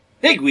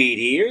Pigweed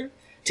here.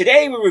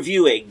 Today we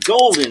review a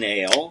golden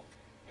ale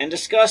and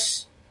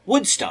discuss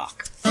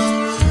Woodstock.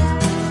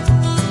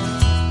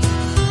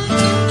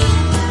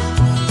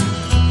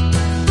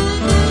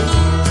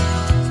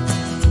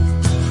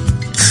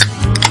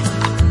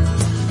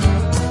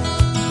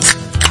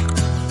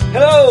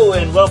 Hello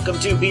and welcome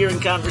to Beer and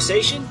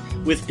Conversation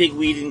with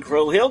Pigweed and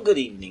Crowhill. Good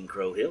evening,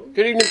 Crowhill.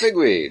 Good evening,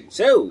 Pigweed.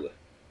 So,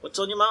 what's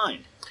on your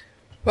mind?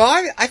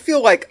 Well, I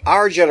feel like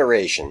our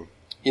generation,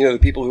 the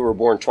people who were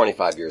born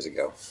 25 years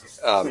ago,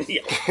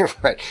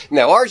 right?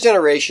 Now, our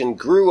generation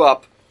grew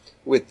up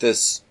with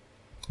this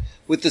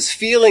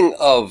feeling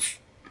of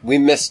we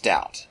missed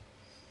out.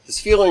 This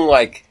feeling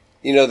like,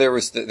 there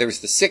was the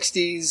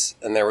 60s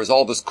and there was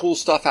all this cool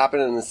stuff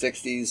happening in the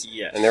 60s.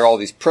 Yes. And there were all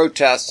these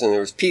protests and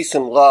there was peace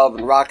and love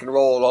and rock and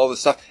roll and all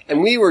this stuff.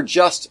 And we were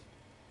just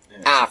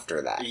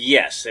after that.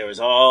 Yes, there was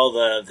all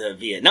the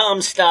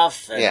Vietnam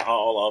stuff and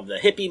all of the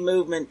hippie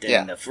movement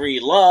and the free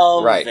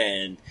love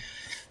and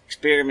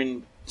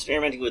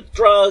experimenting with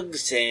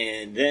drugs,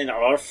 and then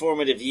our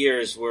formative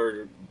years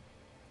were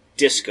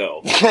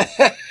disco.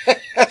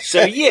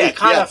 So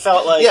kind of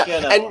felt like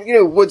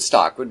and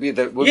Woodstock would be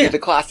the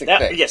classic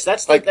thing. Yes,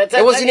 that's like that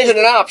wasn't even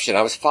an option.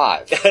 I was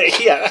 5.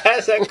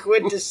 That's a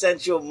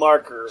quintessential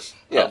marker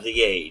of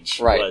the age.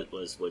 Right.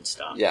 was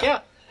Woodstock. Yeah.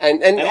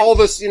 And all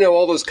this,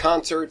 all those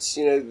concerts,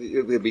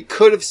 we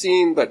could have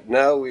seen, but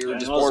no, we were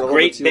just born a little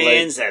bit too late. Great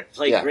bands that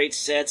played great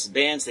sets,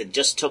 bands that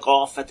just took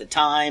off at the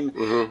time.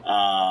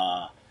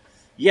 Mm-hmm.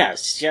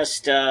 It's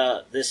just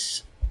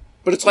this.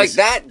 But it's like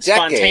that decade.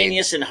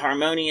 Spontaneous and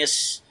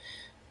harmonious,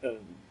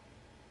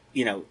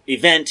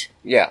 event.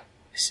 Yeah.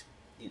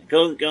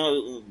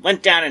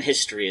 Went down in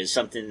history as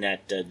something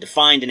that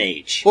defined an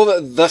age. Well,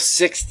 the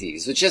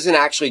 60s, which isn't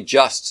actually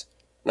just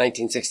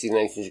 1960 to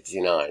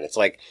 1969. It's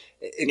like,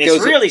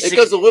 it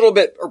goes a little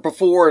bit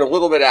before and a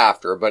little bit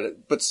after,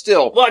 but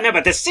still. Well, no,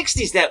 but the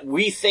 60s that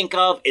we think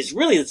of is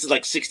really, it's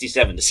like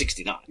 67 to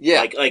 69.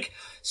 Yeah. Like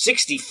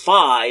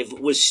 65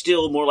 was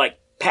still more like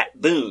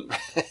Pat Boone,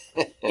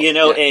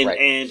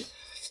 and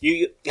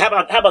you, how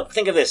about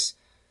think of this,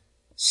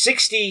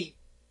 60,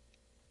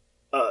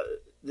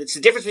 it's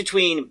the difference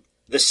between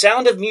The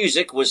Sound of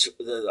Music was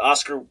the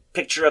Oscar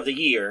Picture of the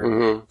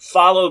Year,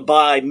 followed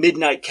by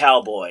Midnight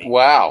Cowboy.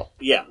 Wow.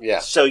 Yeah.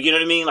 So you know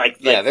what I mean?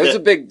 There's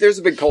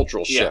a big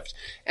cultural shift.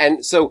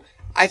 And so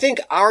I think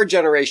our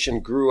generation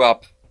grew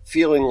up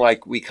feeling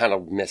like we kind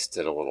of missed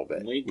it a little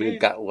bit. We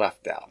got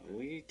left out.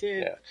 We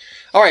did. Yeah.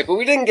 All right, but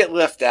we didn't get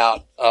left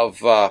out of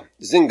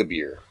Zinga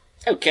Beer.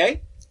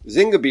 Okay.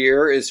 Zinga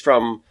Beer is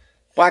from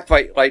Black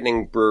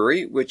Lightning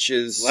Brewery, which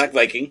is... Black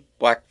Viking.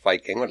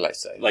 What did I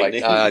say?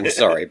 Lightning.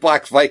 Sorry,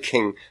 Black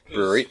Viking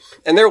Brewery.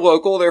 And they're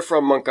local. They're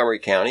from Montgomery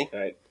County.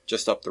 Right.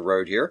 Just up the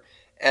road here.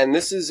 And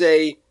this is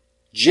a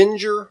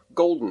ginger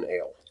golden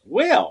ale.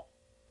 Well,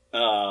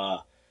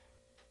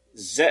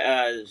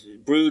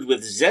 brewed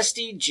with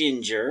zesty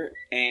ginger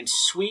and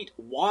sweet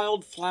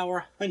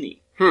wildflower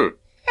honey. There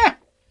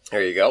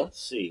you go.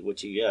 Let's see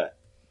what you got.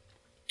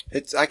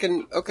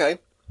 Okay.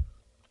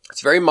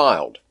 It's very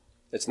mild.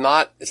 It's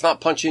not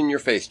punch in your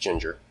face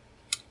ginger.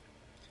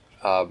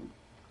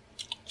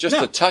 Just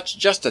a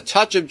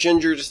touch of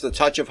ginger, just a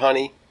touch of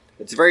honey.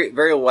 It's very,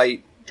 very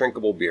light,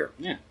 drinkable beer.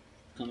 Yeah.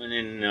 Coming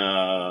in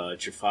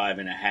at your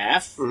 5.5.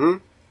 Mm-hmm.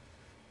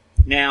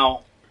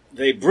 Now,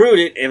 they brewed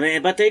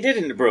it, but they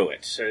didn't brew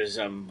it. So there's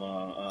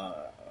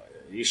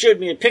you showed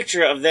me a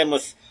picture of them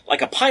with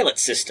like a pilot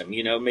system,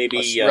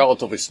 maybe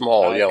relatively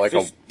small, like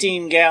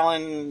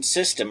 15-gallon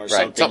system or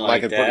something like I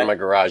could put in my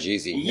garage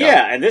easy.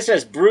 Yeah, and this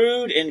says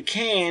brewed and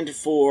canned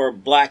for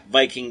Black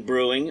Viking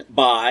Brewing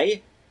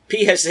by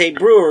PSA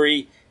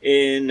Brewery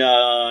in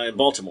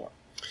Baltimore.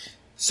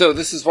 So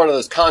this is one of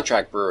those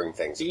contract brewing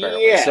things,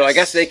 apparently. Yes. So I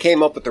guess they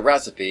came up with the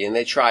recipe and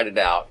they tried it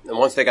out. And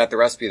once they got the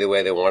recipe the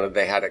way they wanted,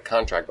 they had a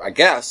contract. I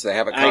guess they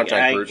have a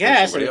contract brewed for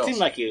somebody else. It seemed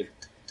like you...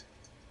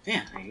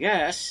 Yeah, I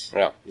guess.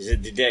 Yeah. Does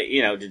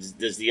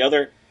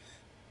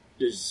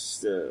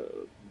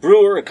the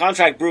brewer, a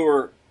contract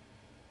brewer,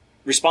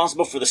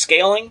 responsible for the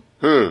scaling?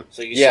 So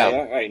you say,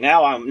 all right,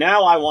 now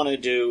I want to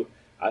do,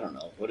 I don't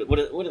know, what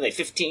are they,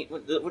 15,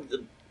 what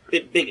the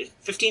big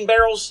 15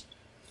 barrels?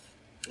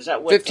 Is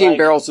that what? 15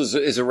 barrels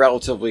is a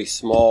relatively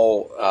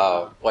small,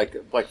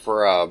 like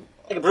for a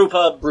brew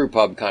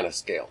pub kind of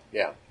scale.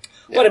 Yeah.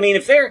 But I mean,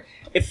 if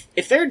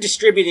they're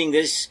distributing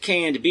this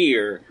canned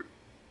beer,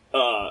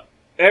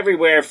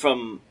 everywhere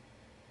from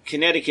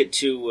Connecticut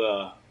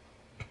to...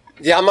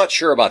 I'm not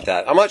sure about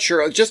that. I'm not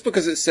sure. Just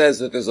because it says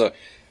that there's a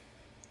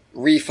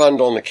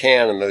refund on the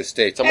can in those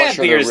states, I'm not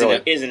sure they're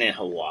really... isn't in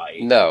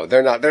Hawaii. No,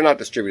 they're not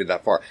distributed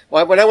that far.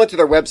 Well, when I went to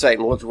their website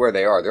and looked where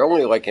they are, they're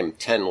only like in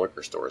 10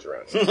 liquor stores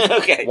around here.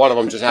 Okay. One of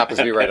them just happens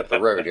to be right up the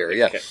road here,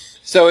 yeah. Okay.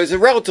 So it's a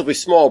relatively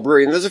small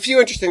brewery, and there's a few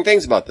interesting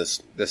things about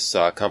this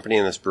company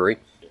and this brewery.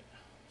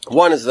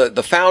 One is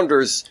the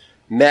founders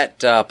met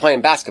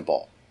playing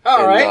basketball.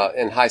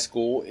 In high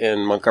school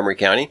in Montgomery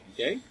County.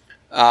 Okay.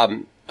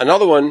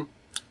 Another one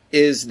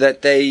is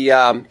that they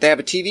have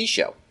a TV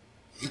show.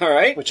 All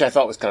right. Which I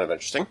thought was kind of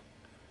interesting.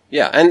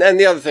 Yeah, and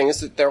the other thing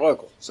is that they're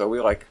local. So we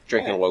like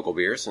drinking local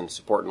beers and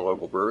supporting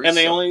local breweries. And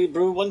they only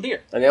brew one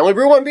beer. And they only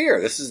brew one beer.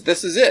 This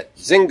is it.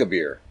 Zynga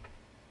beer.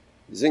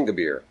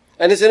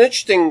 And it's an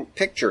interesting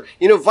picture.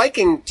 You know,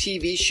 Viking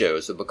TV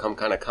shows have become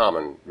kind of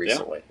common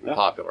recently and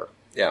popular.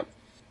 Yeah.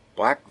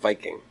 Black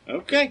Viking.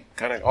 Okay.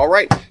 Kind of all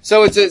right.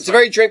 So it's a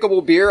very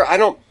drinkable beer. I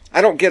don't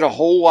get a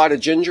whole lot of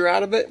ginger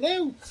out of it.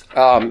 No.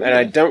 And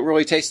I don't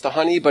really taste the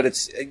honey, but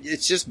it's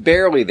just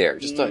barely there.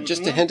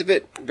 Just a hint of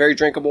it. Very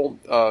drinkable.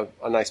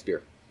 A nice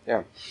beer.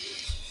 Yeah.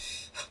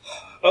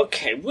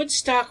 Okay,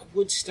 Woodstock.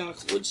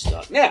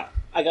 Now,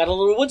 I got a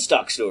little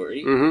Woodstock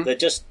story that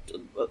just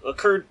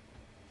occurred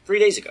 3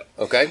 days ago.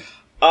 Okay.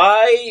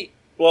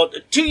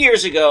 2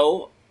 years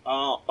ago,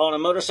 on a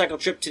motorcycle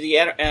trip to the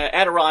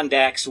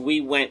Adirondacks,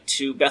 we went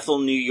to Bethel,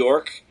 New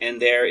York,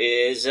 and there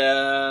is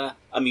a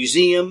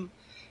museum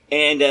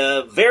and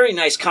a very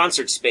nice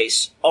concert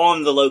space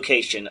on the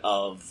location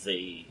of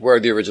where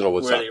the original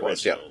Woodstock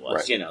was.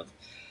 Right. You know,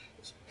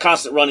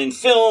 constant run-in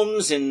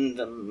films and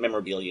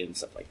memorabilia and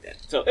stuff like that.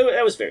 So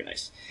that was very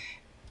nice.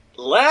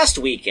 Last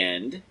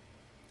weekend,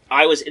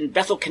 I was in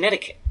Bethel,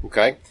 Connecticut.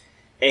 Okay.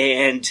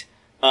 And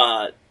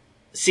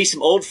see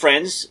some old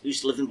friends who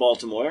used to live in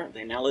Baltimore.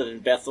 They now live in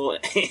Bethel.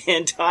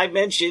 And I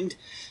mentioned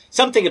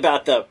something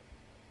about the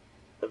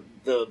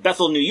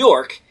Bethel, New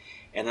York.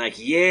 And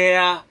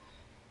the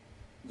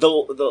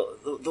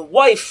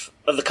wife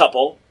of the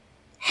couple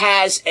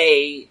has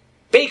a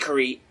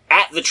bakery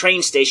at the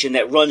train station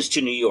that runs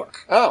to New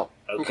York. Oh,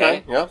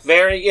 okay. Yeah.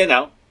 Very,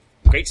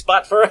 great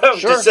spot for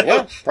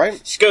sure, right.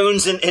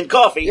 Scones and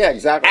coffee. Yeah,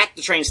 exactly. At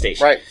the train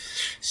station. Right.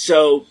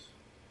 So,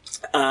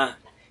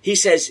 he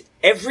says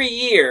every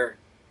year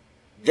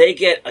they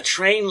get a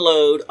train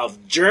load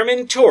of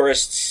German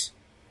tourists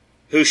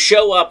who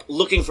show up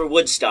looking for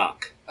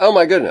Woodstock. Oh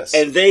my goodness!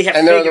 And they have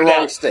they're in the figured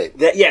wrong out state.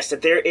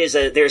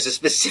 that there's a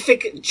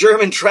specific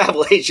German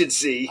travel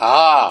agency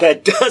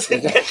that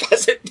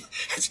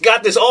it's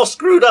got this all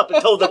screwed up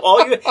and told them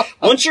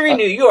once you're in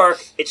New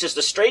York, it's just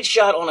a straight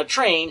shot on a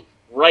train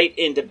right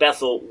into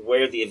Bethel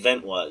where the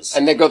event was.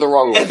 And they go the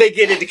wrong way. And they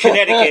get into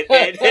Connecticut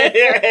and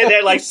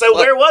they're like, so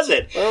where was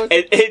it?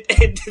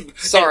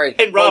 Sorry.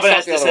 And Robin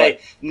has to say,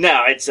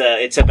 no,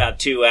 it's about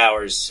 2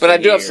 hours. But I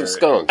do have some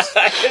scones.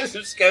 I have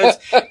some scones,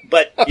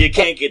 but you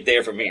can't get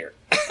there from here.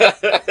 I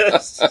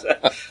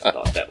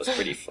thought that was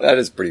pretty funny. That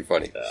is pretty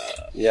funny.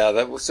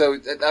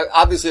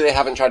 Obviously they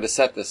haven't tried to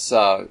set this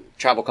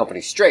travel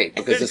company straight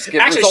because it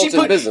results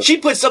in business. She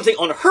put something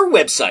on her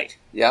website.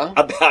 Yeah?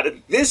 About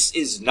it. This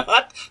is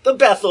not the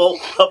Bethel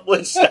of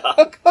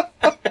Woodstock.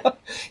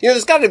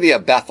 There's got to be a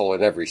Bethel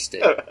in every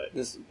state.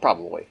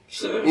 Probably.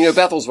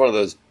 Bethel's one of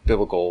those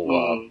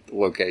biblical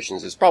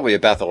locations. There's probably a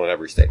Bethel in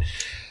every state.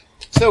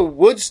 So,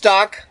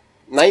 Woodstock,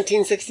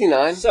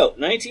 1969. So,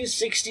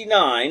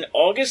 1969,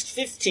 August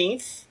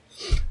 15th,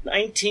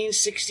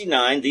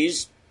 1969,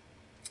 these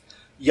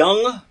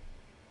young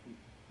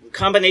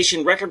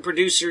combination record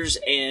producers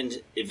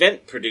and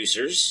event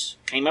producers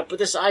came up with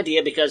this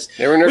idea because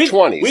they were in their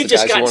 20s. We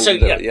just got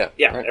right.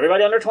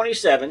 Everybody under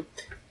 27.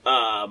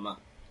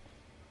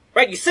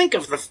 Right, you think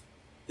of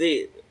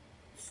the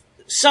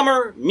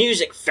summer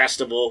music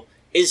festival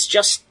is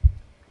just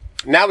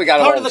now we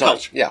got part it all of the time.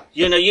 culture. Yeah,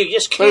 you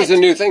just can't. But it was a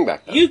new thing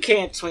back then. You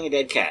can't swing a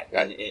dead cat.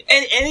 Right.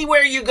 And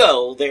anywhere you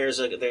go, there's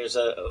a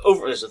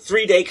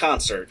 3-day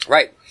concert.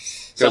 Right.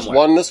 There's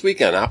one this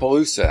weekend,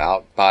 Appaloosa,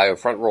 out by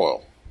Front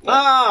Royal.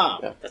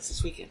 That's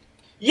this weekend.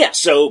 Yeah.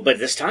 So, but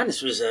this time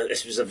this was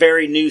a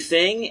very new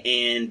thing,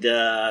 and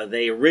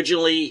they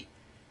originally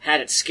had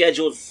it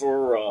scheduled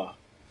for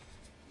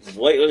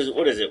what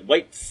is it?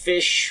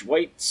 Whitefish,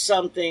 white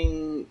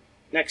something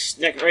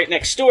right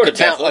next door to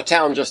a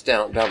town just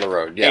down the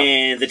road. Yeah.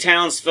 And the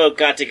townsfolk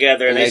got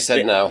together and they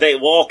said no. They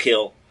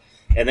Wallkill,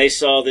 and they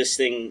saw this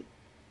thing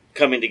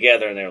coming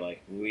together, and they're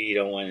like, we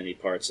don't want any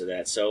parts of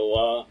that.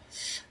 So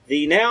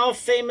the now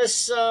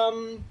famous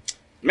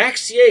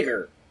Max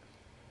Yeager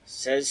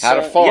says had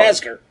a farm.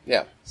 Yazger,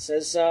 yeah,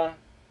 says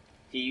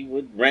he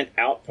would rent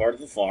out part of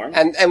the farm.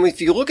 And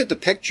if you look at the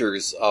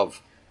pictures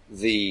of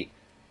the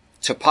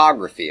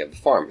topography of the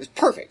farm, it's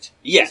perfect.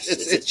 Yes.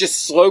 It's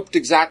just sloped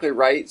exactly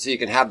right, so you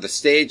can have the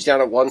stage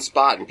down at one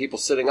spot and people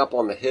sitting up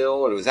on the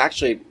hill, and it was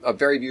actually a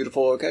very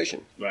beautiful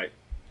location. Right.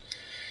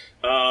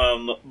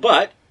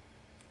 But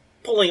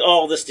pulling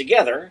all this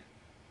together,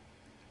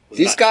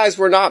 these guys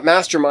were not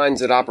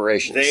masterminds at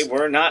operations. They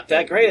were not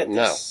that great at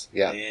this. No.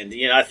 Yeah.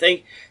 And I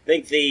think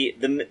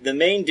the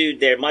main dude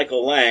there,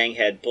 Michael Lang,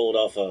 had pulled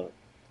off a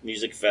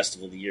music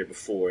festival the year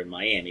before in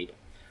Miami.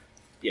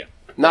 Yeah.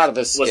 Not at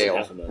this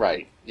scale.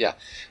 Right. Yeah.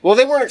 Well,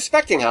 they weren't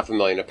expecting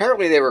 $500,000.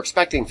 Apparently they were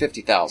expecting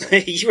 50,000.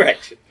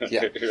 Right.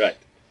 Yeah. Right.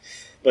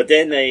 But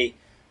then they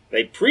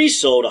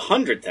pre-sold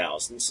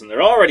 100,000, so they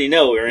already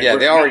know we're in. Yeah,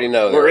 they already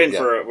know we're in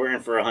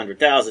for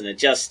 100,000. It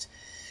just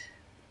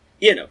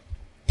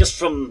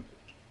from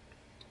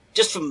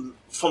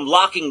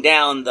locking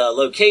down the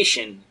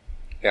location.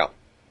 Yeah.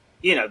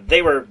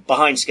 They were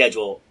behind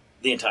schedule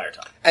the entire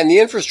time. And the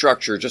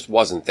infrastructure just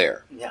wasn't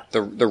there. Yeah.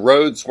 The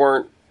roads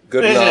weren't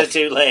good enough. A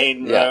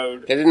 2-lane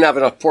road. They didn't have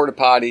enough porta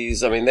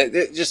potties. I mean,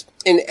 they just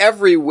in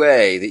every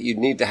way that you'd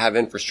need to have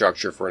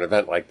infrastructure for an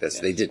event like this,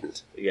 they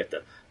didn't. You have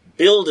to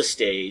build a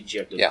stage. You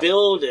have to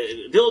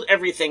build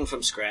everything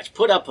from scratch.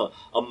 Put up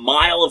a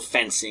mile of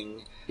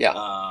fencing. Yeah,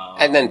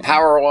 and then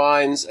power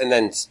lines, and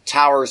then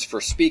towers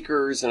for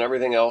speakers and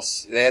everything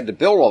else. They had to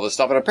build all this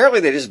stuff, and apparently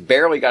they just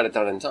barely got it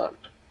done in time.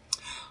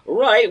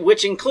 Right,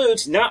 which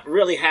includes not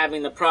really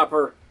having the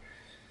proper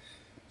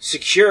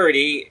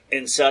security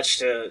and such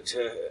to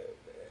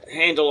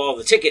handle all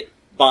the ticket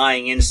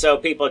buying, and so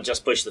people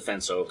just push the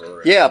fence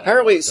over. Yeah,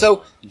 apparently.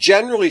 So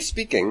generally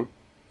speaking,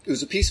 it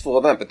was a peaceful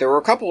event, but there were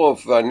a couple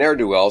of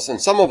ne'er-do-wells,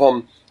 and some of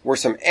them were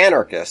some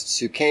anarchists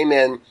who came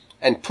in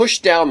and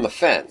pushed down the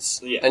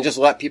fence and just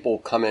let people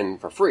come in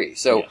for free.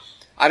 So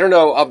I don't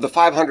know, of the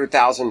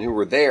 500,000 who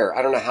were there,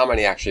 I don't know how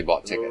many actually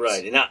bought tickets.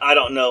 Right, and I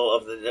don't know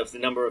of the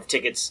number of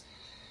tickets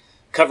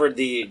covered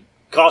the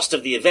cost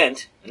of the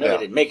event. I know they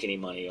didn't make any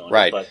money on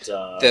it, but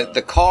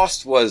the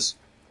cost was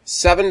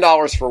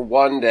 $7 for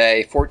one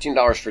day,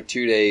 $14 for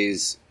 2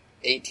 days,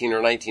 $18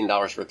 or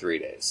 $19 for 3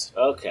 days.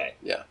 Okay.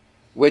 Yeah.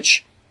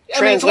 Which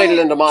translated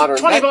into modern...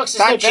 $20 is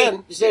no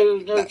cheap. Is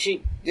no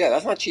cheap. Yeah,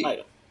 that's not cheap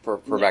for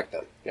back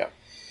then. Yeah.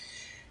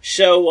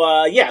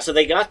 So, so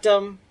they got,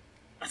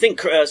 I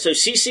think, so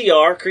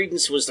CCR,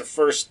 Creedence was the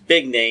first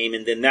big name,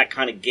 and then that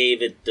kind of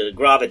gave it the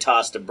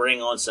gravitas to bring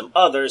on some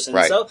others,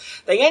 and so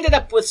they ended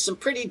up with some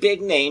pretty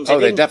big names. Oh,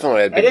 they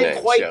definitely had big names. I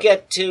didn't quite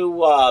get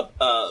to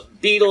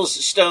Beatles,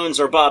 Stones,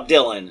 or Bob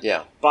Dylan.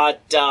 Yeah.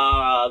 But,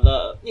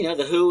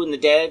 the Who and the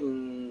Dead,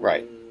 and...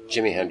 Right.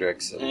 Jimi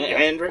Hendrix. And,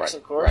 Hendrix,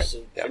 of course.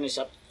 Right. And finish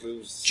up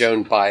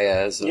Joan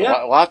Baez. And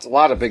a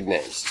lot of big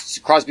names.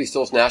 Crosby,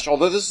 Stills, Nash.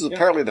 Although this is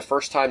apparently the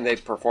first time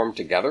they've performed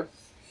together.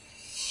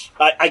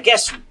 I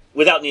guess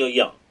without Neil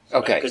Young.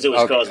 Okay. Because it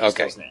was Crosby,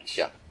 Stills, Nash.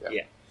 Yeah.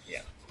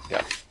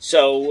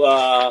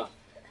 So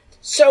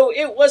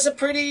it was a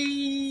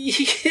pretty...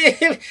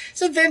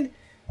 so then...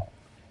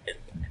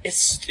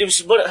 It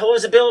was what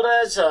was it billed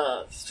as?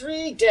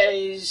 3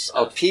 days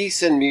of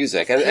peace and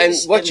music, and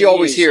what you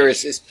always hear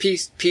is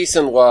peace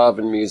and love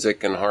and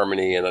music and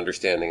harmony and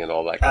understanding and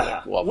all that kind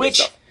of lovely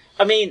stuff.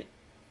 I mean,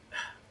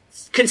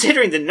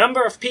 considering the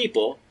number of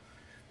people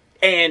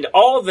and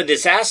all of the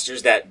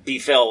disasters that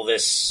befell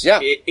this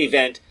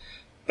event,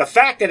 the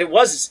fact that it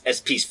was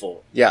as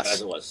peaceful as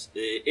it was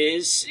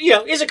is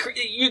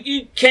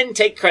you can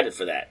take credit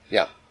for that.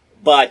 Yeah,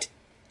 but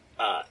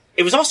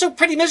it was also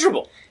pretty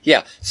miserable.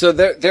 Yeah, so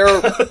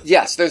there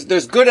yes,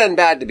 there's good and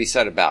bad to be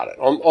said about it.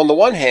 On the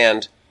one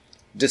hand,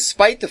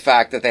 despite the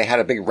fact that they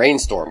had a big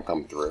rainstorm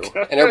come through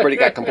and everybody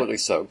got completely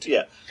soaked.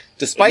 Yeah.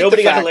 Despite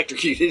nobody the fact, got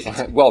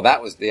electrocuted. Well,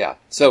 that was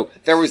So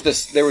there was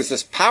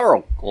this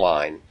power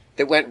line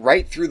that went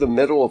right through the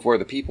middle of where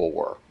the people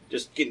were.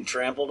 Just getting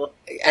trampled.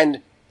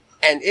 And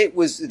it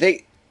was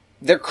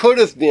there could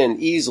have been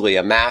easily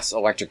a mass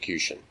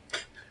electrocution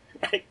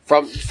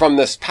from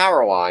this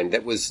power line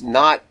that was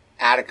not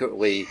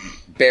adequately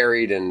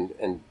buried and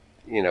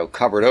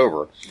covered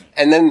over.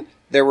 And then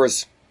there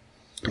was,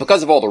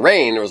 because of all the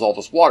rain, there was all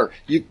this water.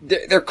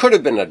 There could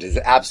have been an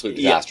absolute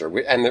disaster,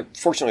 and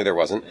fortunately there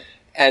wasn't.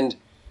 And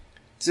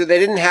so they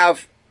didn't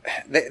have.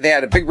 They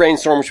had a big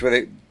rainstorm,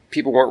 which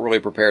people weren't really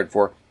prepared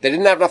for. They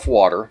didn't have enough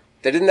water.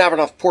 They didn't have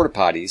enough porta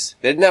potties.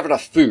 They didn't have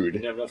enough food.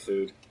 Didn't have enough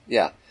food.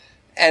 Yeah,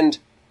 and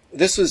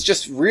this was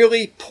just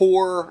really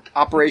poor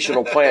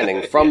operational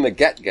planning from the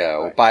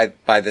get-go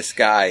by this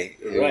guy.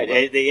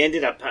 They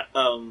ended up,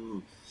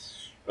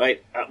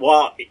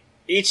 while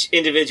each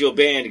individual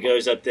band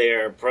goes up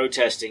there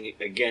protesting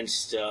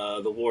against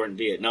the war in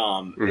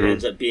Vietnam, it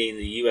ends up being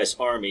the U.S.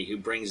 Army who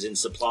brings in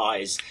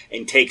supplies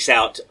and takes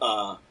out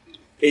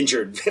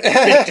injured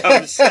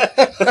victims.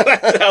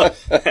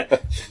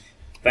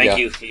 Thank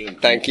you.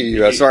 Thank you,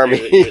 U.S. Army.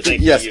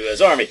 Thank you,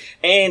 U.S. Army.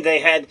 And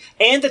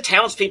the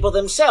townspeople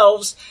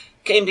themselves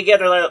came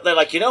together. They're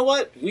like, you know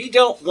what? We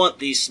don't want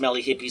these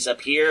smelly hippies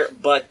up here,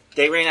 but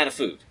they ran out of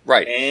food.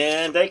 Right.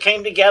 And they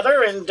came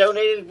together and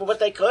donated what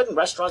they could, and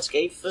restaurants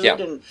gave food,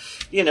 and,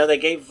 they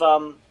gave,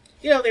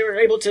 they were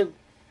able to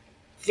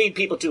feed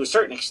people to a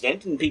certain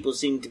extent, and people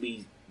seemed to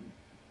be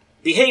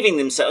behaving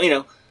themselves,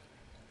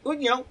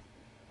 when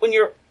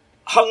you're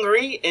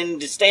hungry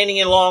and standing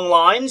in long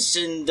lines,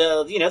 and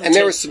and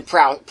there was some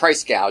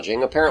price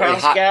gouging. Apparently,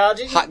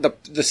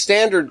 the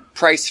standard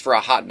price for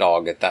a hot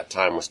dog at that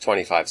time was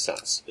 25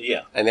 cents.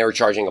 Yeah, and they were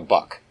charging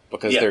 $1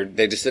 because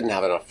they just didn't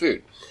have enough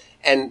food.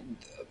 And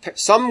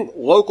some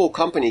local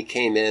company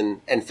came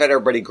in and fed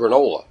everybody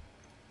granola.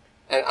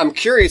 And I'm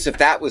curious if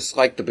that was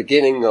like the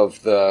beginning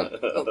of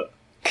the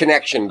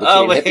connection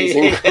between hippies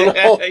and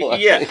granola.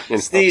 Yeah,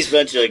 it's these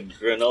bunch of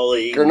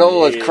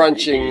granola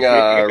crunching,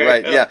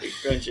 right? Yeah.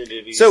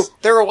 So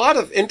there are a lot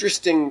of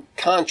interesting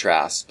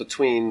contrasts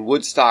between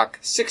Woodstock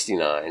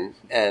 '69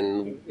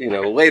 and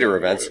later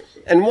events,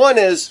 and one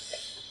is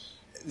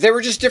they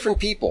were just different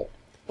people.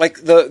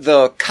 Like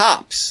the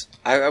cops,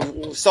 I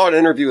saw an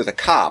interview with a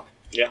cop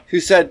who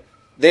said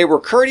they were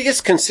courteous,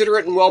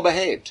 considerate, and well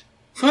behaved.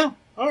 Huh.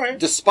 All right.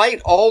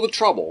 Despite all the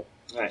trouble.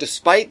 Right.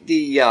 Despite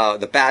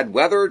the bad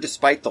weather,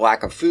 despite the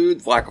lack of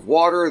food, lack of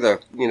water,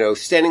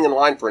 standing in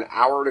line for an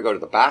hour to go to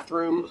the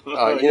bathroom,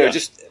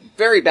 just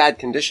very bad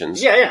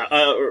conditions.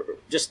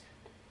 Just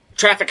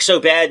traffic so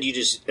bad you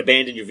just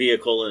abandon your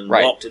vehicle and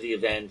walk to the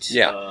event.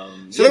 Yeah.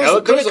 So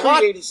it could have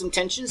created some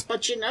tensions,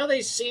 but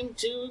they seem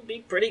to be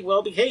pretty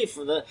well behaved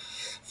for the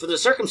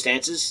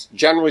circumstances.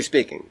 Generally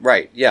speaking,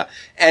 right? Yeah.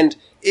 And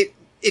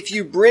if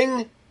you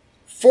bring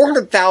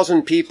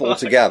 400,000 people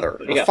together,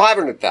 or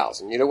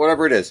 500,000,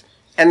 whatever it is,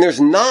 and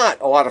there's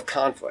not a lot of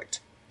conflict.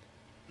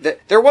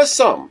 There was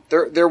some.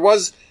 There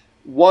was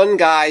one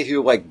guy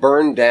who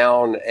burned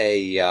down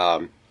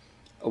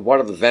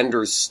one of the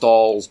vendors'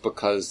 stalls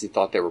because he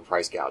thought they were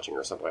price gouging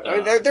or something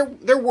like that.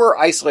 There were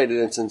isolated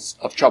instances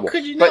of trouble.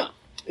 Could you not?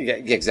 Yeah,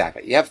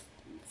 exactly. You have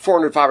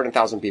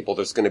 500,000 people,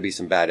 there's going to be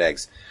some bad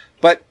eggs.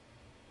 But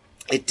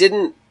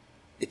it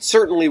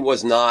certainly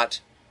was not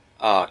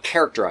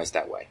characterized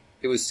that way.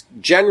 It was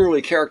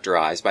generally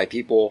characterized by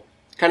people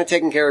kind of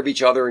taking care of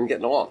each other and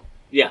getting along.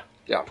 Yeah.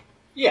 Yeah.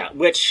 Yeah,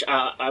 which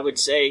I would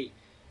say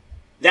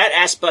that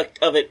aspect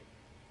of it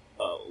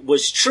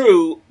was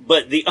true,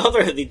 but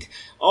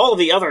all of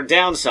the other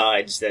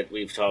downsides that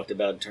we've talked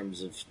about in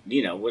terms of,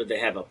 what did they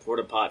have, a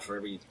porta pot for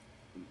every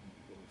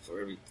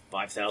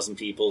 5,000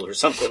 people or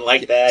something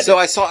like that? So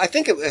I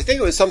think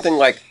it was something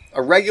like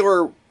a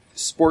regular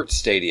sports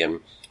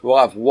stadium will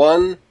have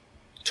one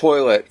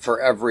toilet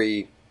for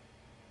every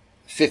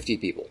 50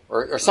 people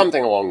or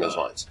something along those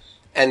lines.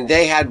 And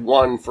they had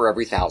one for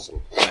every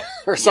 1,000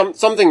 or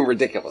something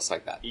ridiculous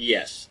like that.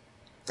 Yes.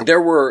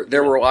 There were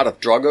a lot of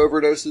drug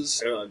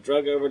overdoses.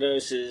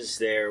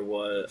 There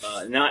was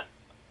not.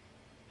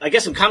 I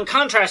guess I'm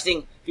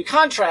contrasting. If you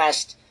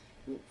contrast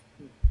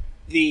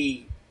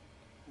the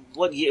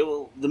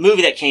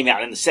movie that came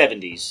out in the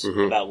 70s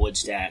about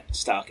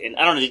Woodstock, and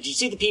I don't know. Did you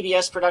see the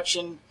PBS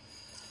production?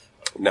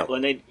 No.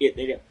 When they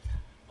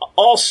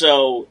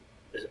also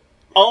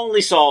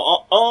only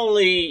saw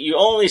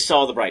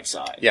the bright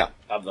side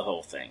of the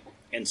whole thing,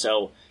 and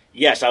so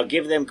yes, I'll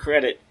give them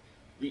credit.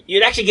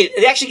 They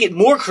actually get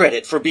more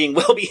credit for being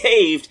well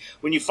behaved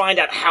when you find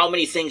out how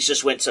many things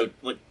just went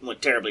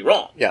terribly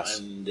wrong. Yes,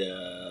 and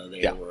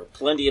there were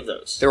plenty of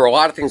those. There were a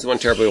lot of things that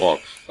went terribly wrong.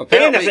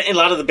 Apparently, and a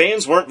lot of the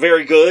bands weren't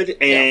very good,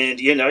 and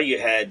you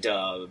had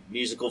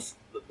musical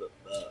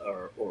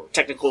or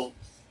technical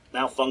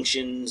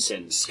malfunctions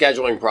and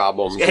scheduling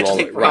problems. Right.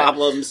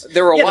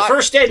 There were the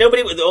first day,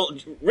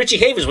 Richie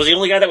Havens was the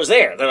only guy that was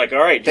there. They're like, all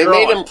right, they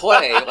made him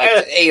play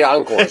 8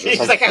 encores. He's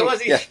like,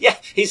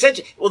 he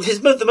said, well,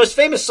 the most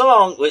famous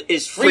song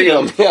is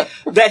Freedom.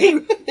 That he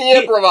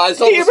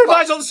improvised on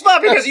the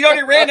spot because he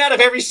already ran out of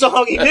every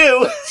song he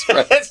knew.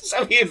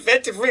 So he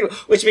invented Freedom,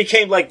 which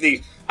became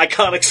the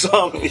iconic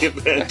song of the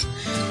event.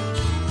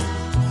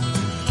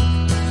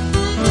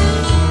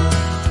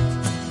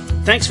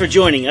 Thanks for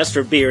joining us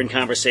for Beer and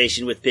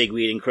Conversation with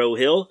Pigweed and Crow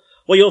Hill,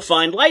 where you'll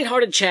find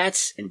lighthearted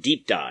chats and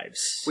deep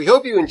dives. We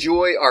hope you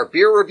enjoy our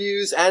beer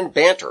reviews and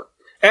banter.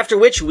 After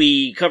which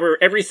we cover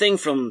everything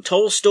from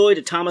Tolstoy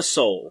to Thomas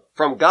Sowell.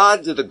 From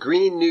God to the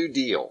Green New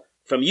Deal.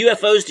 From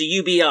UFOs to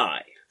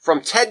UBI.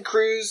 From Ted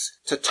Cruz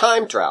to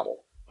time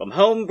travel. From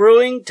home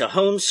brewing to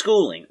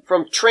homeschooling.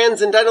 From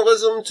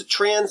transcendentalism to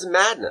trans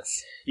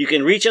madness. You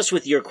can reach us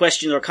with your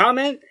question or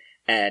comment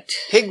at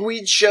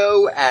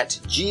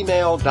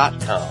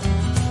pigweedshow@gmail.com.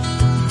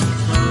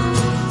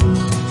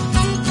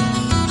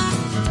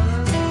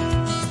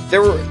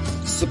 There were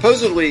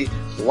supposedly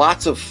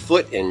lots of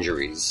foot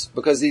injuries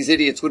because these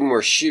idiots wouldn't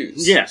wear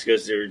shoes. Yes,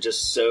 because they were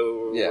just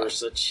were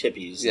such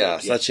hippies. Yeah,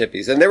 such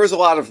hippies. And there was a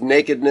lot of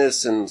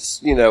nakedness and,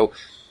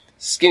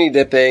 skinny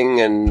dipping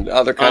and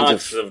other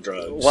kinds of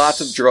drugs.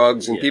 Lots of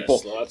drugs and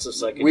people. Lots of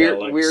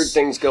psychedelics. Weird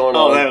things going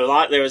on. There was a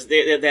lot.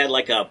 They had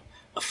like a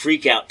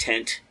freak out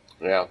tent.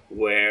 Yeah.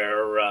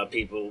 Where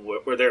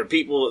there are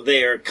people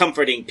there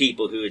comforting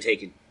people who had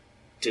taken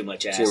too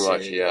much acid. Too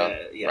much,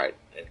 right.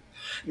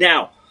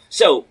 Now,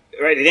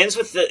 it ends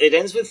with you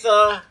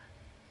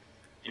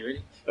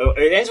ready?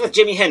 It ends with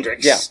Jimi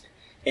Hendrix. Yeah.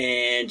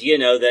 And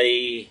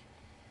the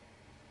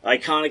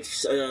iconic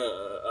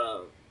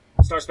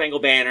Star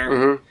Spangled Banner.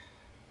 Mm-hmm.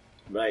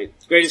 Right.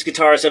 Greatest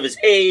guitarist of his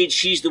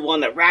age. He's the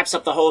one that wraps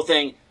up the whole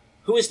thing.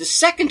 Who is the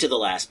second to the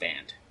last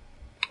band?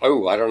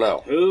 Oh, I don't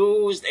know.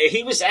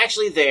 He was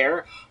actually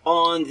there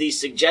on the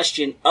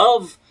suggestion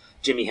of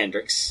Jimi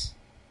Hendrix.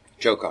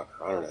 Joe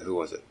Cocker. I don't know. Who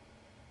was it?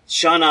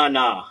 Sha Na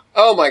Na.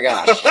 Oh my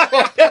gosh.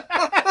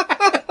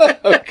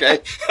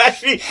 Okay. I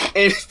mean,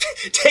 and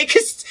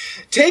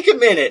take a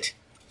minute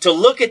to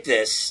look at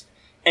this,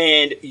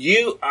 and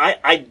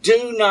I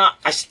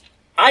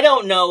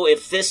don't know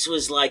if this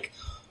was like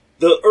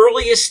the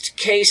earliest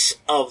case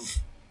of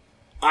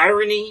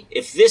irony,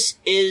 if this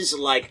is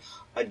like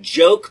a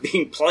joke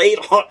being played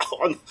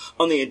on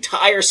the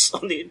entire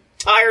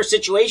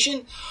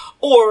situation,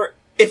 or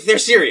if they're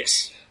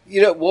serious.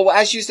 Well,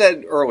 as you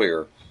said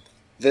earlier,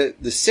 the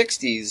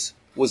 60s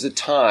was a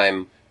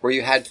time where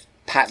you had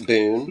Pat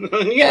Boone,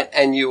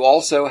 and you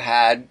also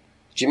had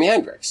Jimi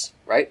Hendrix,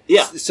 right?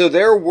 Yeah. So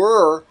there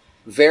were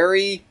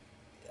very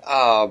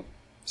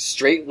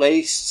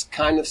straight-laced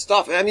kind of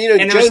stuff. I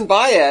mean, Joan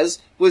Baez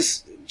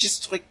was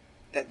just like,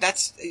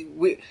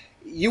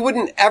 you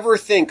wouldn't ever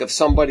think of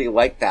somebody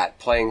like that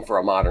playing for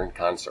a modern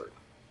concert.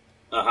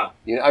 Uh-huh.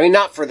 I mean,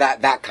 not for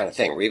that kind of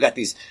thing, where you've got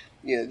these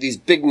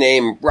big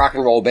name rock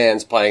and roll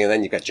bands playing, and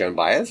then you've got Joan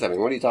Baez. I mean,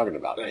 what are you talking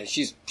about? Right.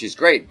 She's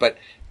great, but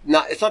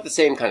it's not the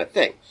same kind of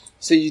thing.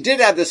 So you did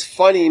have this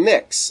funny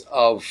mix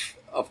of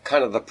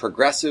kind of the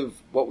progressive,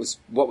 what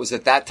was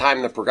at that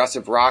time the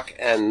progressive rock,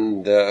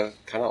 and the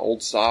kind of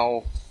old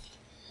style,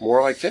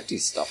 more like 50s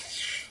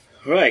stuff.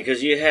 Right,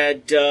 because you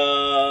had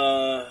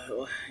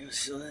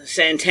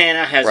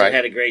Santana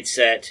had a great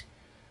set.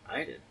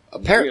 I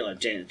didn't realize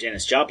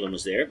Janis Joplin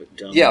was there. But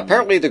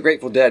apparently the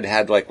Grateful Dead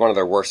had like one of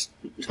their worst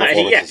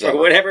performances for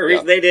whatever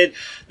reason they did.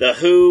 The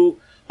Who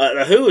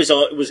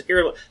was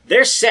irritable.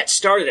 Their set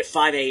started at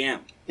 5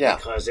 a.m. Yeah.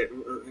 Because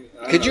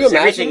could you imagine?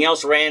 Everything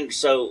else ran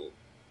so...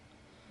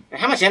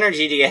 How much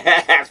energy do you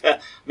have? I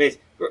mean,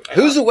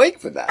 who's awake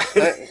for that?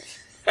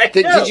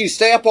 Did you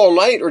stay up all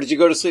night, or did you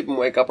go to sleep and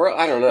wake up early?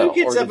 I don't know. Who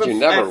gets or up did you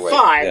never at wake?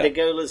 5 to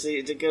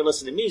go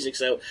listen to music?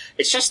 So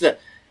it's just the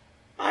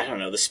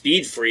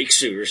speed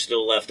freaks who are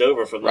still left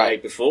over from the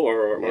night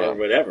before or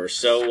whatever.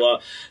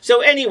 So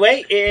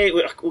anyway,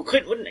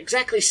 wouldn't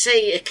exactly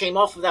say it came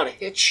off without a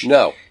hitch.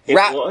 No.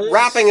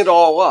 Wrapping it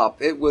all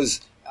up, it was,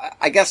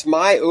 I guess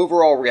my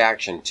overall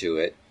reaction to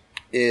it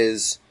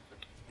is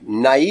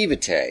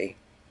naivete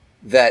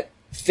that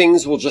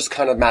things will just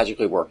kind of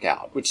magically work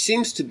out, which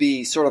seems to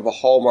be sort of a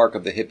hallmark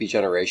of the hippie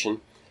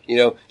generation.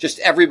 Just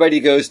everybody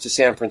goes to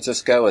San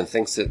Francisco and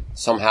thinks that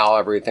somehow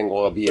everything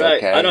will be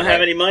okay. I don't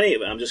have any money,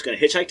 but I'm just going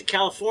to hitchhike to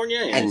California,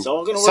 and it's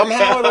all going to work out.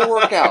 Somehow it'll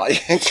work out.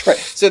 That's right.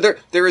 So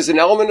there is an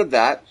element of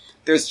that.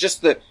 There's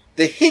just the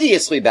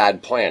hideously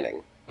bad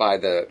planning by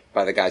the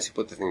guys who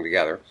put the thing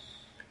together.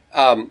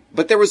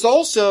 But there was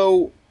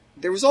also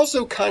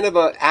kind of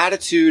an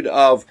attitude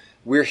of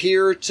we're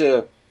here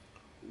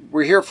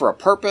for a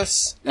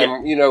purpose,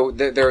 and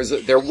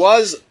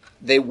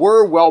they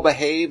were well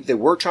behaved. They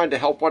were trying to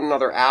help one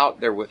another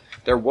out.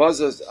 There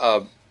was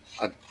a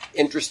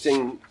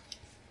interesting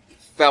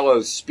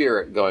fellow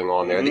spirit going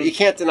on there that you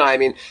can't deny. I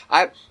mean,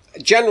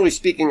 generally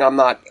speaking, I'm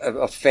not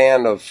a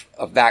fan of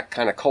that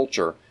kind of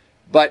culture,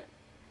 but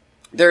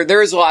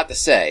there is a lot to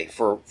say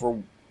for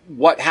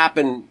what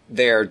happened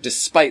there,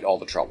 despite all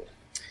the trouble.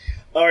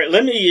 All right,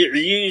 let me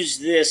use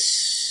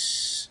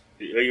this.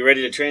 Are you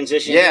ready to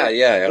transition?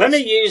 Yeah. Let me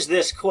use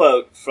this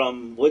quote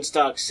from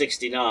Woodstock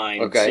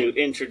 69 to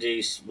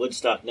introduce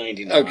Woodstock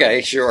 99.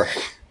 Okay, sure.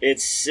 It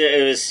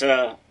was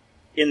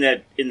in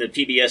the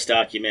PBS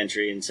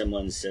documentary, and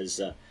someone says,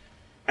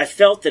 I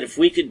felt that if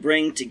we could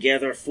bring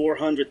together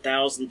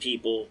 400,000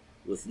 people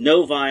with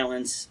no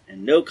violence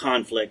and no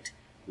conflict,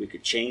 we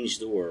could change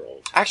the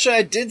world. Actually,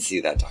 I did see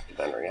that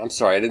documentary. I'm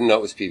sorry, I didn't know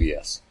it was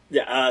PBS.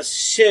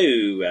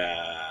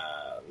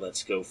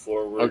 Let's go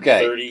forward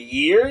 30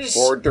 years.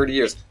 Forward 30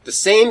 years. The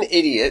same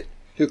idiot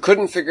who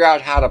couldn't figure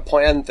out how to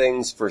plan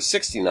things for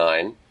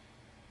 69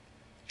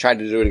 tried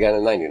to do it again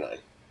in 99.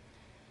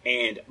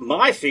 And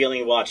my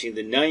feeling watching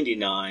the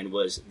 99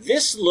 was,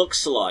 this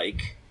looks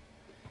like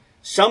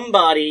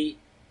somebody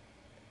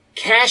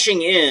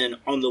cashing in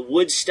on the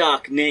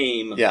Woodstock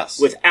name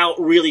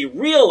without really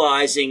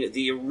realizing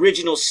the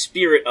original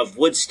spirit of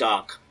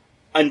Woodstock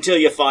until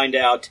you find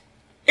out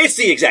it's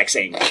the exact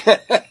same.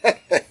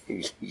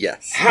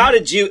 Yes. How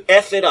did you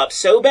F it up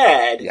so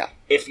bad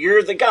if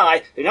you're the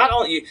guy? Not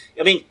only you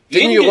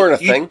didn't learn a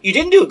thing? You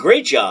didn't do a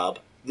great job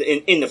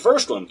in the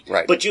first one,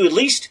 right? But you at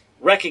least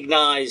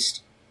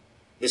recognized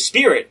the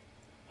spirit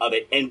of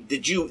it, and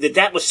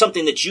that was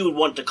something that you would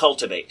want to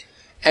cultivate.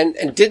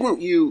 And didn't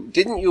you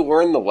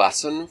learn the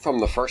lesson from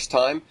the first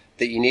time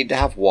that you need to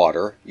have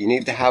water, you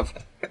need to have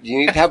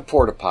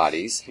porta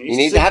potties, you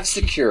need to have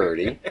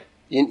security.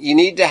 You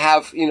need to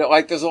have,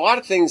 there's a lot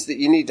of things that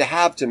you need to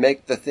have to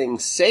make the thing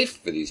safe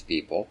for these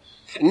people.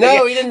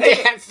 No, he didn't. They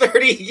had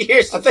 30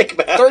 years to think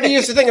about it. 30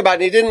 years to think about it,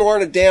 and he didn't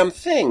learn a damn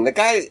thing. The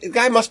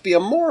guy must be a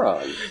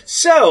moron.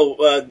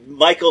 So,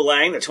 Michael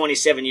Lang, the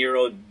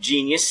 27-year-old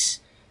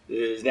genius,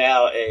 is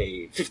now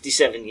a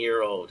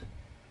 57-year-old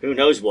who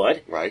knows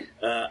what. Right.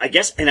 I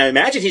guess, and I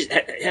imagine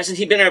hasn't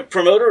he been a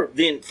promoter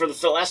for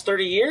the last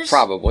 30 years?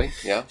 Probably,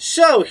 yeah.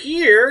 So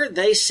here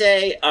they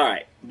say, all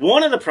right,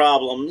 one of the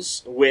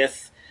problems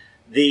with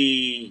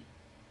the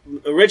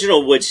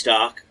original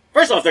Woodstock,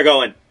 first off, they're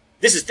going,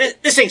 this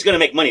thing's going to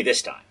make money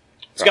this time.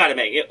 It's got to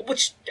make it.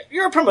 Which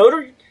you're a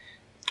promoter.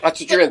 That's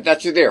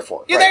what you're there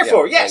for. You're there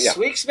for. Yes,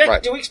 we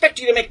expect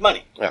you to make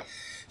money. Yeah.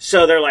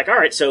 So they're like, all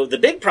right. So the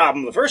big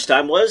problem the first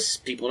time was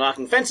people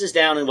knocking fences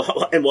down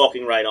and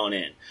walking right on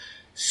in.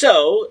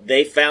 So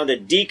they found a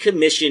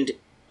decommissioned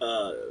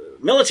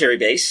military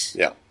base.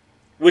 Yeah.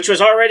 Which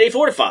was already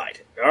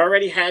fortified. It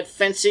already had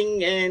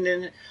fencing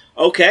and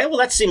okay, well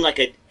that seemed like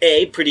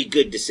a pretty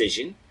good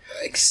decision.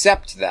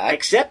 Except that.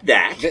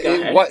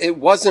 It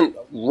wasn't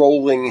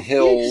rolling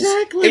hills.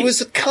 Exactly. It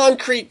was a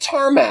concrete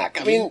tarmac.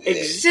 I mean,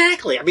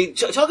 exactly. I mean,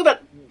 talk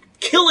about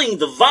killing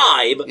the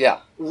vibe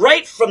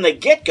right from the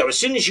get-go. As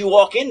soon as you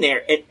walk in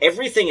there, and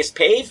everything is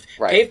paved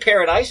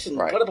paradise, and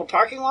put up a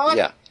parking lot.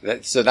 Yeah,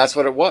 so that's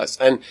what it was.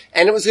 And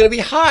it was going to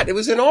be hot. It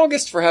was in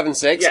August, for heaven's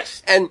sakes.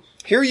 Yes. And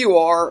here you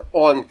are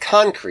on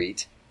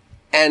concrete,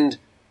 and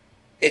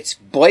it's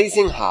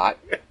blazing hot,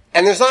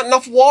 and there's not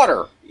enough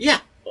water.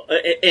 Yeah.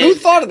 Who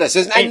thought of this?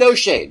 And no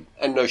shade.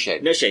 No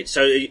shade.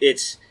 So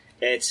it's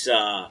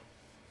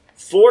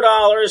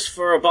 $4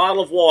 for a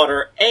bottle of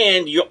water,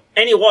 and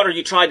any water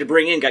you tried to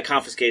bring in got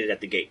confiscated at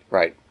the gate.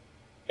 Right.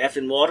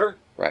 Effing water.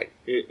 Right.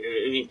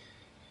 I mean,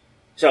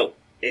 so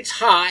it's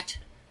hot,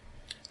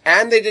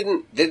 and they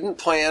didn't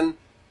plan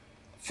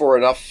for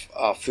enough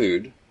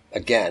food.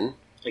 Again.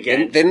 They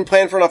didn't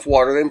plan for enough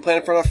water. They didn't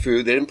plan for enough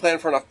food. They didn't plan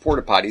for enough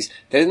porta potties.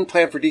 They didn't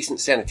plan for decent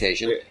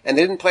sanitation, and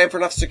they didn't plan for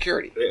enough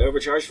security. They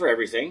overcharged for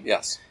everything.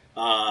 Yes.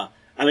 I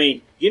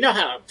mean, you know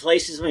how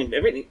places,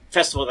 every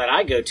festival that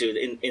I go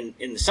to in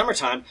the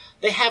summertime,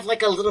 they have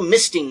like a little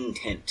misting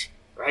tent,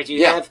 right?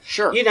 You have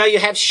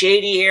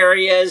shady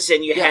areas,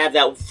 and you have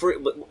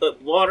that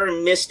water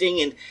and misting,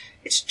 and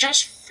it's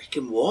just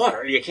freaking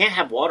water. You can't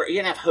have water. You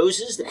can't have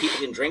hoses that people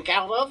can drink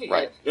out of.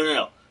 Right.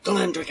 No. Don't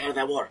let them drink out of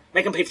that water.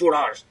 Make them pay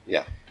 $4.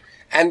 Yeah.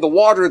 And the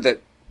water that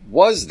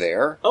was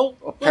there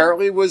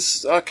apparently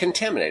was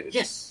contaminated.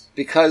 Yes.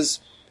 Because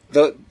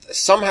for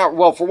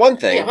one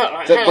thing,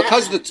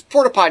 because the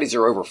porta potties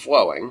are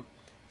overflowing,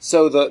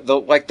 so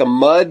the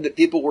mud that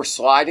people were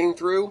sliding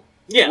through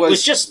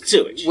was just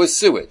sewage. Was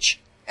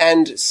sewage.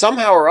 And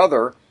somehow or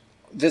other,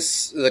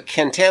 the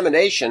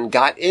contamination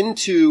got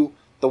into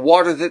the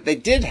water that they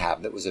did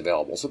have that was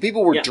available. So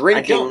people were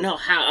drinking. I don't know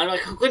how. I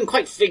couldn't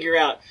quite figure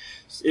out.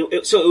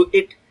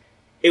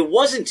 It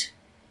wasn't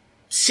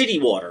city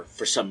water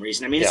for some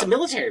reason. I mean, it's a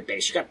military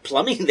base. You got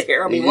plumbing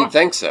there. I mean, you'd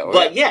think so.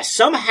 But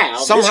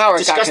somehow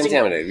it got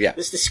contaminated. Yeah,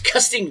 this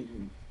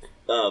disgusting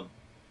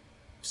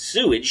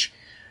sewage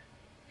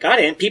got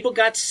in. People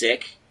got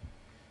sick.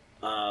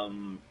 But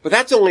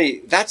that's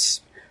only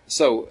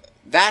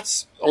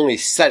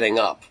setting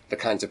up the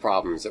kinds of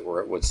problems that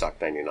were at Woodstock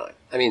 99.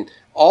 I mean,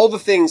 all the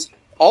things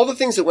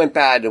that went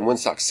bad in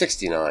Woodstock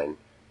 69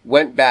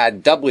 went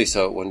bad doubly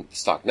so at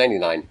Woodstock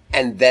 99,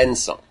 and then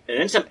some.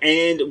 And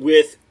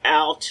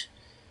without,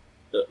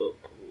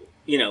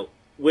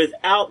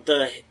 without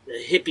the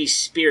hippie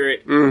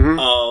spirit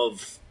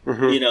of,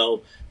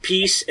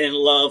 peace and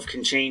love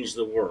can change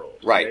the world.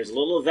 Right. There's a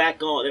little of that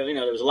going,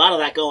 there was a lot of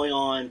that going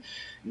on.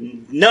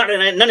 None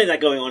of that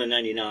going on in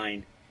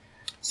 99.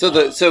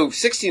 So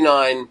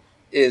 69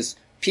 is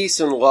peace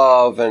and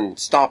love and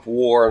stop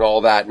war and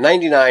all that.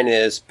 99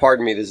 is,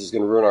 pardon me, this is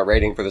going to ruin our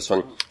rating for this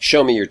one,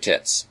 show me your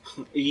tits.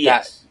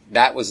 Yes.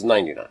 That was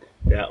 99.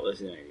 That was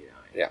 99.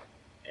 Yeah.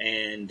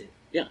 And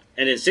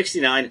in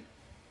 69,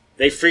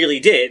 they freely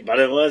did, but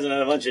it wasn't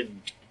a bunch of...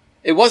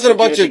 It wasn't a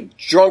bunch of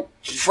drunk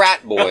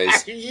frat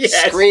boys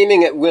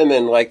screaming at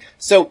women like...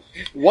 So,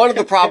 one of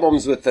the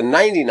problems with the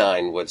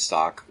 99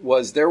 Woodstock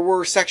was there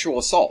were sexual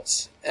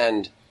assaults.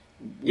 And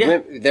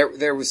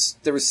there was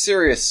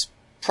serious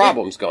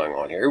problems going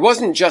on here. It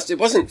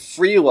wasn't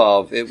free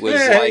love. It was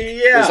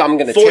I'm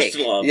going to take. Forced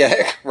love.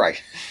 Yeah, right.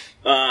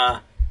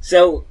 All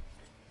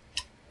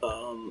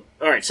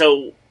right.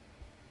 So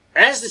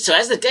as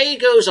the day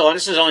goes on,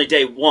 this is only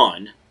day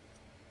one.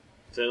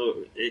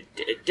 So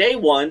day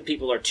one,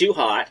 people are too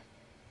hot,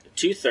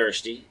 too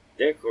thirsty.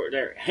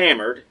 They're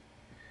hammered,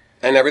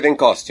 and everything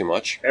costs too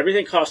much.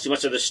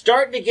 So they're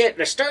starting to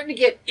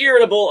get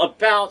irritable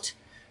about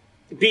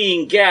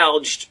being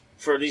gouged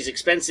for these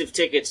expensive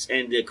tickets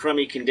and the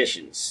crummy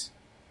conditions.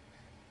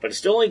 But it's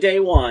still only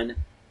day one.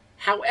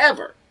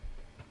 However,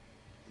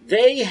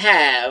 they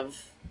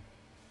have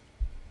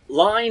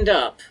lined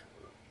up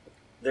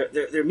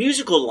their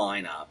musical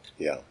lineup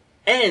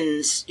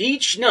ends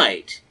each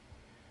night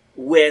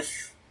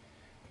with,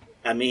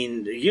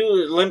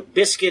 you Limp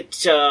Bizkit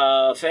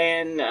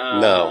fan?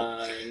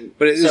 No.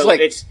 But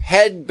it's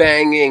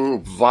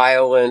head-banging,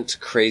 violent,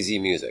 crazy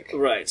music.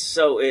 Right.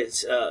 So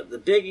it's,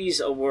 the biggies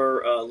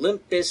were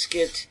Limp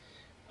Bizkit,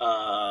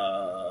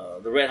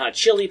 the Red Hot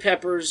Chili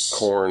Peppers.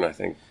 Korn, I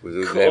think.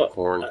 They had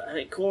Korn? I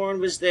think Korn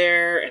was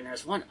there, and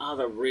there's one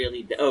other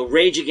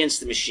Rage Against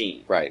the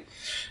Machine. Right.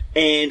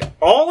 And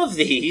all of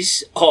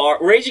these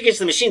are Rage Against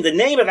the Machine. The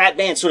name of that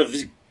band sort of